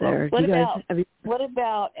left out there. Well, what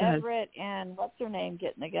about Everett and what's her name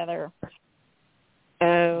getting together?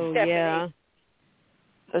 Oh, Stephanie. yeah.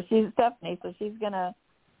 So she's Stephanie, so she's going to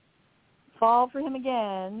fall for him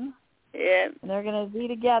again. Yeah. And they're going to be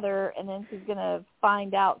together, and then she's going to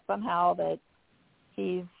find out somehow that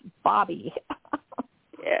he's Bobby.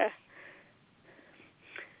 Yeah.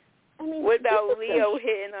 I mean, what about Leo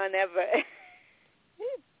hitting on Everett?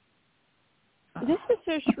 This is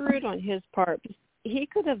so shrewd on his part. He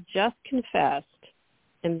could have just confessed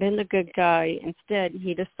and been the good guy. Instead,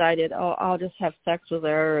 he decided, I'll just have sex with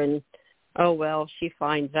her, and, oh, well, she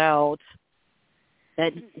finds out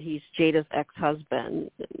that he's Jada's ex-husband.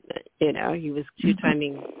 You know, he was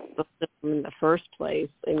two-timing in the first place.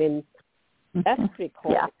 I mean, that's pretty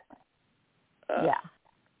cool. Yeah.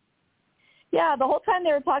 Yeah, the whole time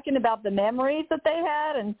they were talking about the memories that they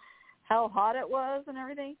had and how hot it was and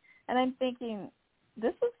everything. And I'm thinking,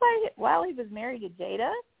 this was like while he was married to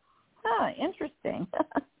Jada? Huh, interesting.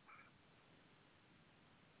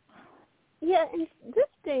 Yeah, in this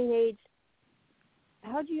day and age,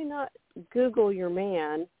 how do you not Google your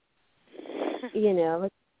man? You know,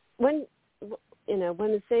 when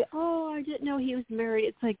they say, "Oh, I didn't know he was married,"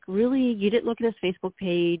 it's like, really, you didn't look at his Facebook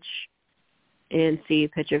page and see a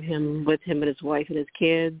picture of him with him and his wife and his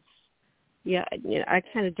kids? Yeah, I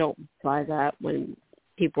kind of don't buy that when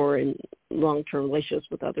people are in long-term relationships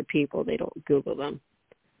with other people. They don't Google them.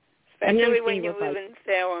 Especially when you live in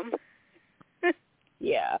Salem.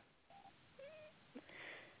 Yeah.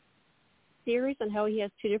 Theories on how he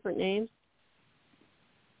has two different names?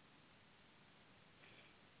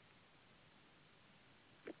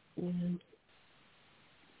 Mm-hmm.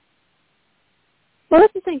 Well,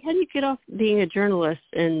 that's the thing. How do you get off being a journalist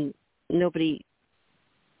and nobody,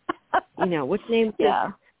 which name?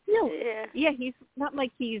 Yeah. Yeah, he's not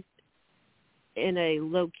like he's in a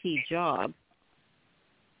low-key job.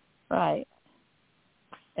 Right.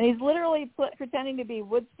 And he's literally pretending to be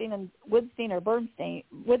Woodward or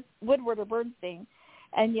Bernstein,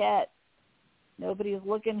 and yet nobody's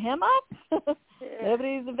looking him up.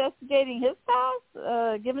 Nobody's investigating his past,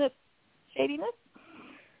 giving it shadiness.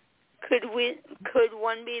 Could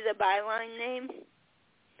one be the byline name?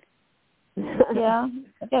 Yeah,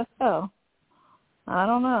 I guess so. I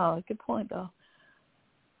don't know. Good point, though.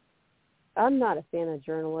 I'm not a fan of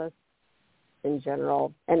journalists in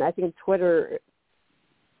general, and I think Twitter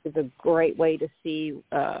is a great way to see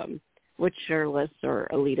which journalists are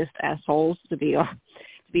elitist assholes, to be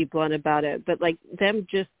blunt about it. But like them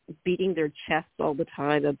just beating their chests all the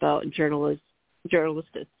time about journalist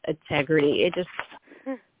integrity, it just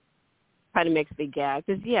kind of makes me gag.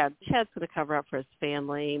 Because Chad's going to cover up for his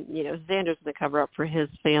family. Xander's going to cover up for his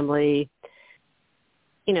family.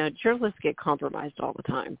 Journalists get compromised all the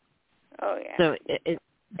time. Oh yeah. So it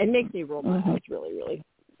makes me roll my eyes, really, really.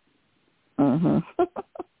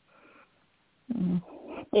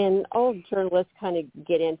 And all journalists kind of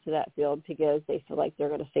get into that field because they feel like they're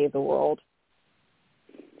going to save the world,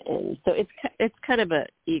 and so it's kind of an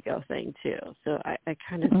ego thing too. So I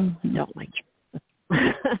kind of don't like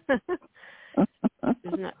journalists.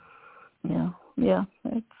 Isn't it? Yeah,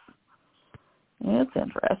 it's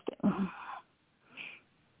interesting.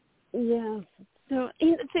 Yeah. So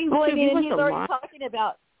the thing well, too, he's already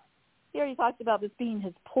talked about this being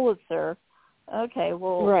his Pulitzer. Okay,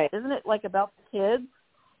 well, right. Isn't it like about the kids?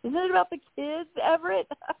 Isn't it about the kids, Everett?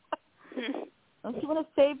 Don't you want to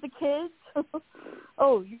save the kids?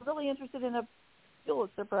 Oh, you're really interested in a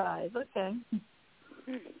Pulitzer Prize. Okay.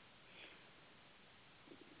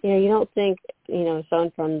 Yeah, you don't think,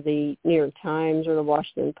 someone from the New York Times or the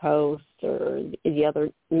Washington Post or the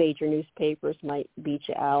other major newspapers might beat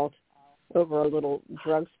you out over a little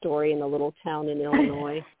drug story in a little town in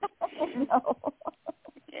Illinois. No.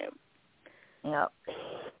 Yep.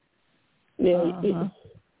 Yeah,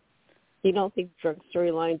 you don't think drug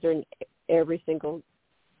storylines are in every single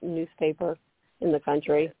newspaper in the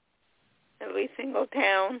country? Every single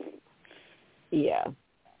town. Yeah.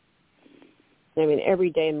 I mean,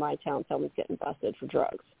 every day in my town, someone's getting busted for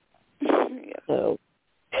drugs. Yeah. So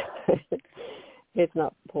it's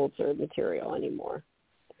not Pulitzer material anymore.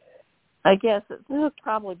 I guess it's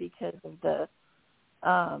probably because of the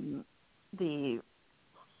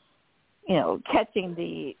catching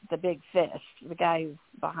the big fish, the guy who's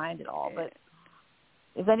behind it all. But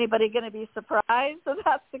is anybody going to be surprised if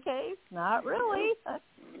that's the case? Not really.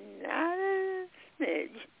 Not a smidge.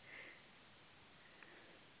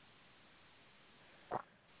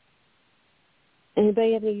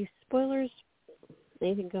 Anybody have any spoilers?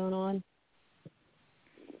 Anything going on?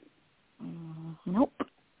 Nope.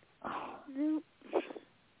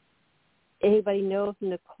 Anybody know if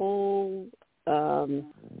Nicole,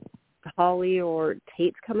 Holly, or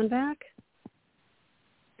Tate's coming back?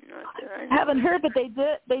 I haven't heard, but they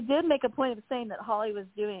did make a point of saying that Holly was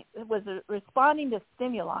responding to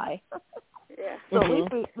stimuli. Yeah. So at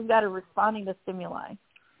least we got her responding to stimuli.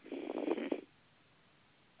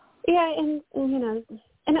 Yeah, and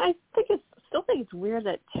I still think it's weird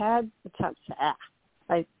that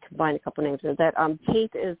I combined a couple names there, that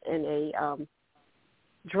Tate is in a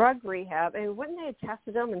drug rehab, and wouldn't they have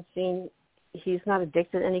tested him and seen he's not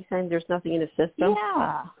addicted to anything? There's nothing in his system.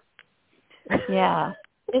 Yeah.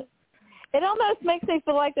 It almost makes me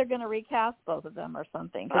feel like they're going to recast both of them or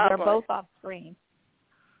something, because they're both off screen.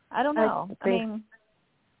 I don't know.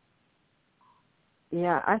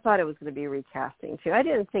 Yeah, I thought it was going to be recasting too. I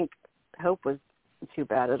didn't think Hope was too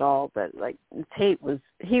bad at all, but like Tate was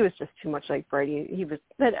just too much like Brady.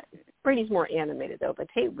 Brady's more animated though, but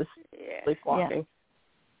Tate was sleepwalking.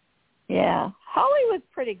 Yeah. Holly was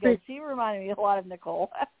pretty good. She reminded me a lot of Nicole,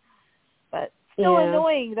 but still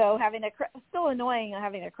annoying though. Having a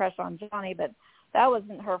crush on Johnny, but that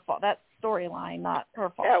wasn't her fault. That's storyline, not her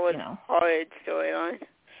fault. That was a horrid storyline.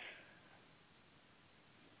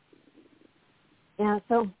 Yeah,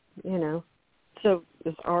 so so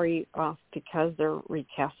is Ari off because they're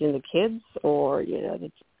recasting the kids, or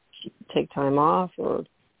did she take time off, or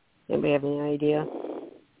anybody have any idea?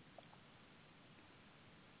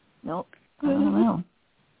 Nope. I don't know.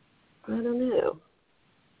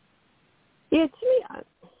 Yeah, to me,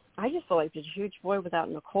 I just feel like there's a huge void without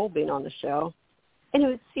Nicole being on the show, and it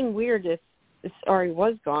would seem weird if Ari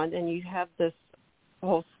was gone and you have this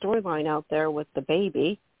whole storyline out there with the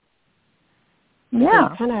baby. Yeah.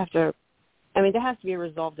 So you kind of have to. I mean, that has to be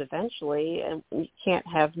resolved eventually, and you can't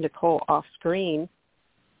have Nicole off screen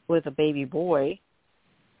with a baby boy.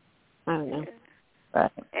 I don't know.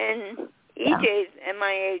 Right. And EJ's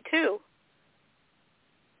MIA too.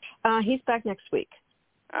 He's back next week.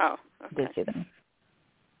 Oh, okay. Did see that.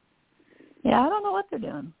 Yeah, I don't know what they're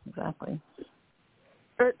doing exactly.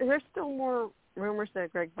 There's still more rumors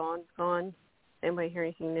that Greg Vaughn's gone. Anybody hear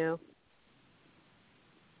anything new?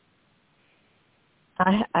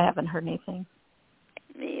 I haven't heard anything.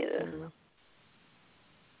 Me either.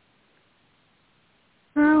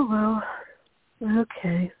 Oh, well.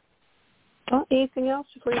 Okay. Well, anything else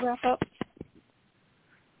before you wrap up?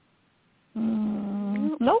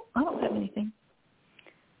 Nope, I don't have anything.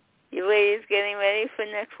 You ladies getting ready for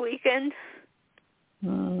next weekend?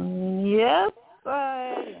 Yes,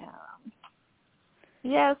 I am.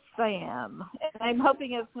 Yes, I am. And I'm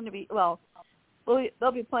hoping it's going to be,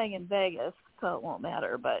 they'll be playing in Vegas, so it won't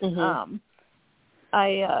matter. But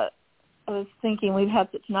I was thinking we've had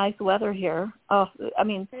such nice weather here. Oh, I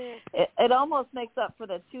mean, it almost makes up for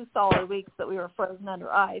the 2 solid weeks that we were frozen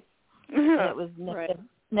under ice. And it was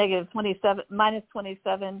negative 27, minus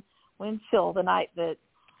 27 wind chill the night that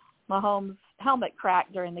Mahomes' helmet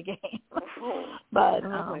cracked during the game. But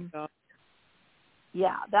oh my God.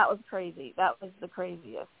 Yeah, that was crazy. That was the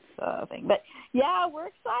craziest thing. But yeah, we're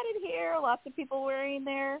excited here. Lots of people wearing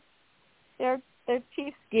their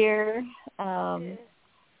Chiefs gear.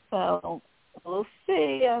 So we'll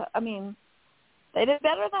see. I mean, they did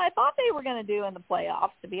better than I thought they were going to do in the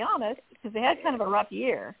playoffs, to be honest, because they had kind of a rough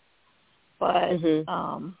year. But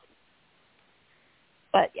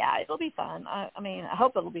but yeah, it'll be fun. I mean, I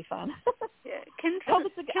hope it'll be fun. Yeah, I hope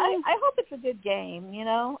it's a good game.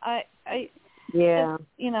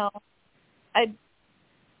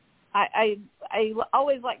 I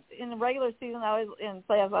always like in the regular season. In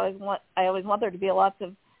playoffs, I always want there to be lots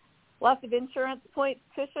of insurance point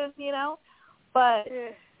cushion. But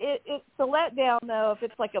it's a letdown though if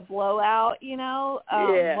it's like a blowout.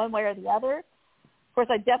 One way or the other. Of course,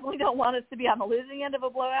 I definitely don't want us to be on the losing end of a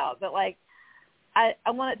blowout, but I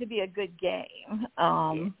want it to be a good game,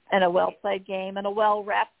 and a well-played game, and a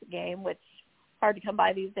well-wrapped game, which is hard to come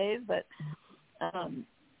by these days, but,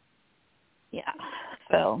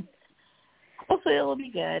 so hopefully it'll be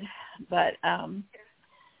good. But,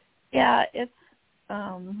 it's,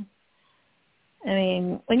 I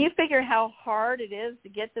mean, when you figure how hard it is to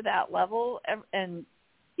get to that level, and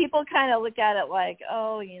people kind of look at it like,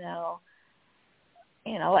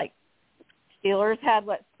 like Steelers had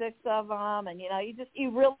 6 of them, and you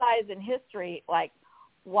realize in history, like,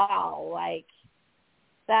 wow, like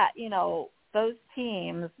that, those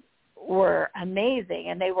teams were amazing.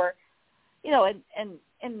 And they were, and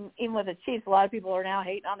even with the Chiefs, a lot of people are now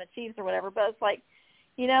hating on the Chiefs or whatever, but it's like,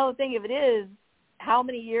 the thing of it is, how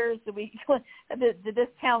many years did this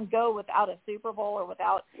town go without a Super Bowl or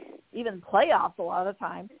without even playoffs a lot of the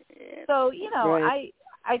time? So, right.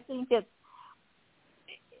 I think it's,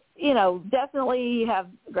 definitely you have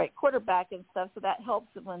a great quarterback and stuff, so that helps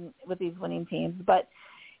with these winning teams. But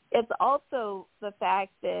it's also the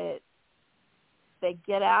fact that they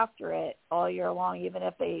get after it all year long, even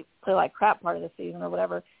if they play like crap part of the season or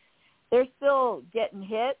whatever. They're still getting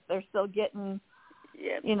hit. They're still getting,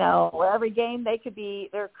 every game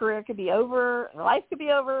their career could be over, their life could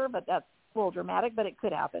be over, but that's a little dramatic, but it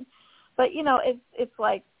could happen. But, it's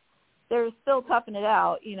like they're still toughing it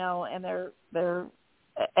out, and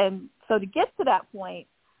and so to get to that point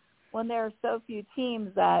when there are so few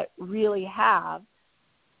teams that really have,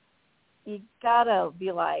 you gotta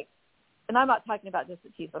be like, and I'm not talking about just the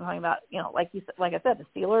Chiefs. I'm talking about, like I said, the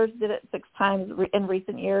Steelers did it 6 times in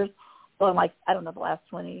recent years. So in the last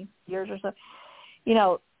 20 years or so,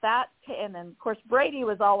 that, and then of course Brady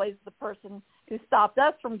was always the person who stopped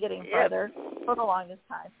us from getting further for the longest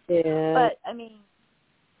time. Yeah.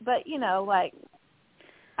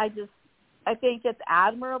 I think it's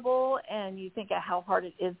admirable, and you think of how hard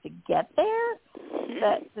it is to get there,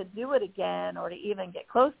 that to do it again or to even get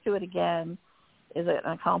close to it again is an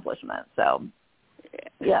accomplishment. So,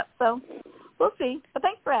 so we'll see. But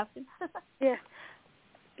thanks for asking. Yeah.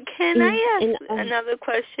 Can I ask another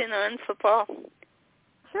question on football?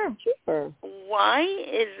 Sure. Why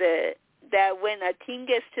is it that when a team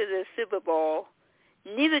gets to the Super Bowl,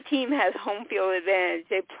 neither team has home field advantage?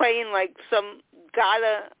 They play in like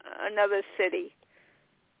another city.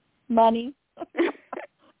 Money.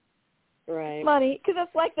 Right. Money, because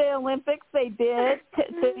it's like the Olympics. They bid,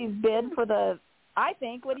 cities bid for the. I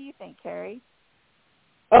think. What do you think, Carrie?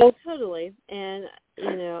 Oh, totally. And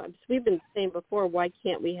we've been saying before, why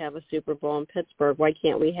can't we have a Super Bowl in Pittsburgh? Why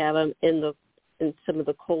can't we have them in some of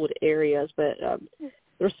the cold areas? But the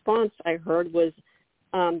response I heard was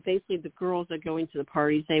basically the girls that are going to the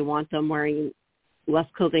parties, they want them wearing less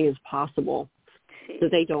clothing as possible. So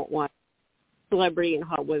they don't want celebrity and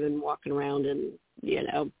hot women walking around in,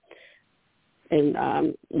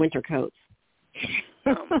 in winter coats.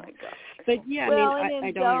 Oh my gosh. But yeah, I don't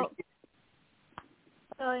understand.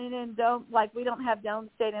 We don't have dome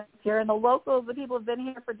stadiums here, and the locals, the people who've been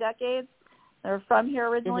here for decades, they're from here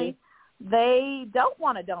originally, they don't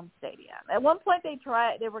want a dome stadium. At one point they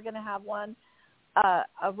were going to have one, a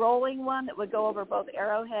rolling one that would go over both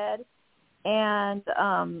Arrowhead and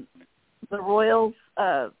the Royals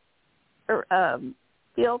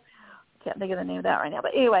field. Can't think of the name of that right now.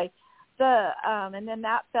 But anyway, and then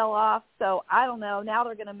that fell off. So I don't know. Now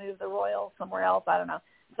they're going to move the Royals somewhere else. I don't know,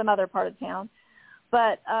 some other part of town.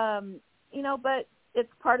 But, but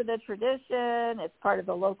it's part of the tradition. It's part of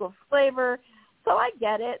the local flavor. So I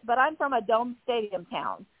get it. But I'm from a dome stadium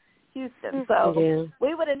town, Houston. So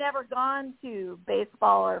we would have never gone to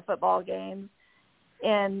baseball or football games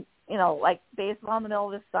in, like baseball in the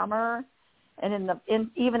middle of the summer and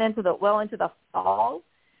even into the fall.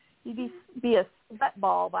 You'd be a sweat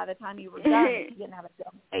ball by the time you were done if you didn't have a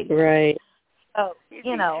dome stadium. Right. So, You'd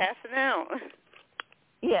be passing out.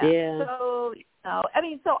 Yeah. So,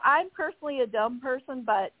 so I'm personally a dome person,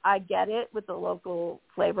 but I get it with the local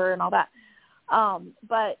flavor and all that.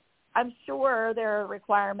 But I'm sure there are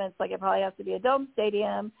requirements, like it probably has to be a dome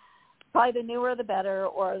stadium, probably the newer the better,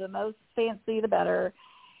 or the most fancy the better.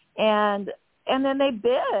 And then they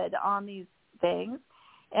bid on these things.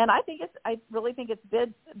 And I really think it's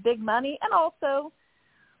big money. And also,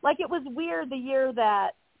 like, it was weird the year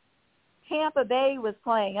that Tampa Bay was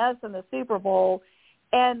playing us in the Super Bowl,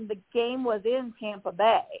 and the game was in Tampa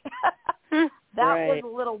Bay. That was a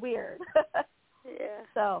little weird.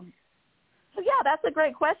 So yeah, that's a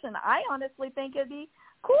great question. I honestly think it'd be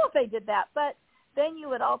cool if they did that. But then you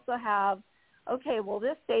would also have, okay, well,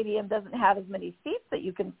 this stadium doesn't have as many seats that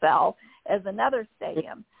you can sell as another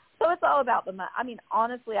stadium. So it's all about the money. I mean,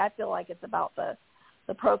 honestly, I feel like it's about the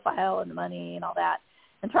profile and the money and all that,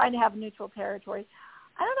 and trying to have neutral territory.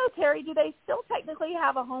 I don't know, Terry, do they still technically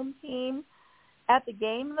have a home team at the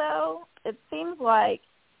game, though? It seems like,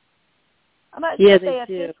 I'm not sure if they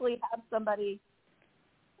officially have somebody.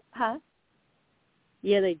 Huh?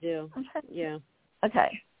 Yeah, they do. Yeah.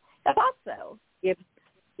 Okay. I thought so. Yep.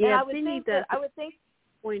 Yeah, I would think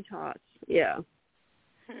coin toss. Yeah.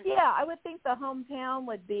 Yeah, I would think the hometown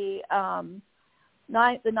would be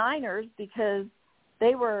the Niners, because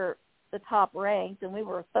they were the top ranked and we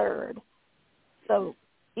were third. So,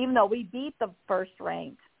 even though we beat the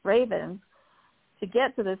first-ranked Ravens to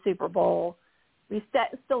get to the Super Bowl, we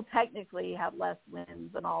still technically have less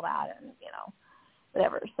wins and all that, and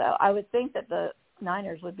whatever. So I would think that the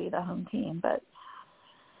Niners would be the home team, but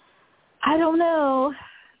I don't know.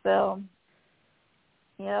 So,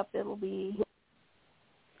 yep, it'll be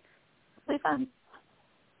fun.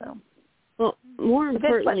 So, well, more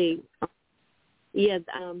importantly,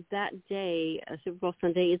 that day, Super Bowl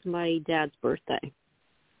Sunday, is my dad's birthday.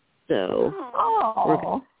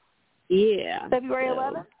 So, yeah, February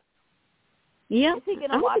 11th. Yeah, is he gonna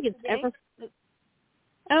I don't watch think it's the game? ever.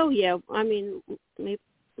 Oh yeah, I mean, maybe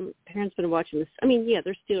parents been watching this. I mean, yeah,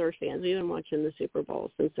 they're Steelers fans. We've been watching the Super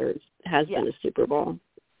Bowl since there has been a Super Bowl.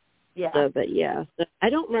 Yeah. So, but yeah, so I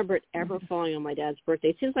don't remember it ever falling on my dad's birthday.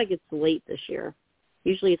 It seems like it's late this year.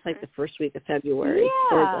 Usually it's like the first week of February.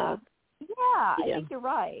 Yeah. I think you're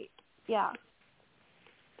right. Yeah.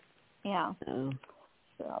 Yeah.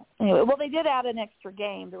 So anyway, well, they did add an extra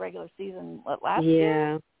game, the regular season, last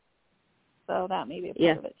year? Yeah. So that may be a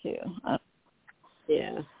part of it, too.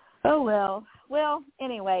 Yeah. Oh, well. Well,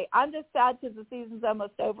 anyway, I'm just sad because the season's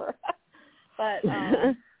almost over. But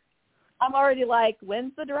I'm already like,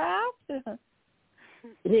 when's the draft?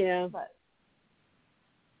 Yeah. But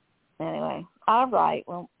anyway, all right.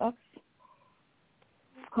 Well, that's...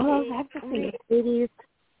 Well, I have to see. It is.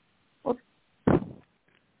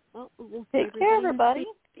 Well, take care, everybody.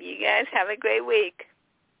 You guys have a great week.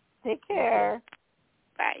 Take care.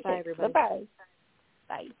 Bye. Bye, everybody. Bye-bye.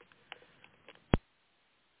 Bye.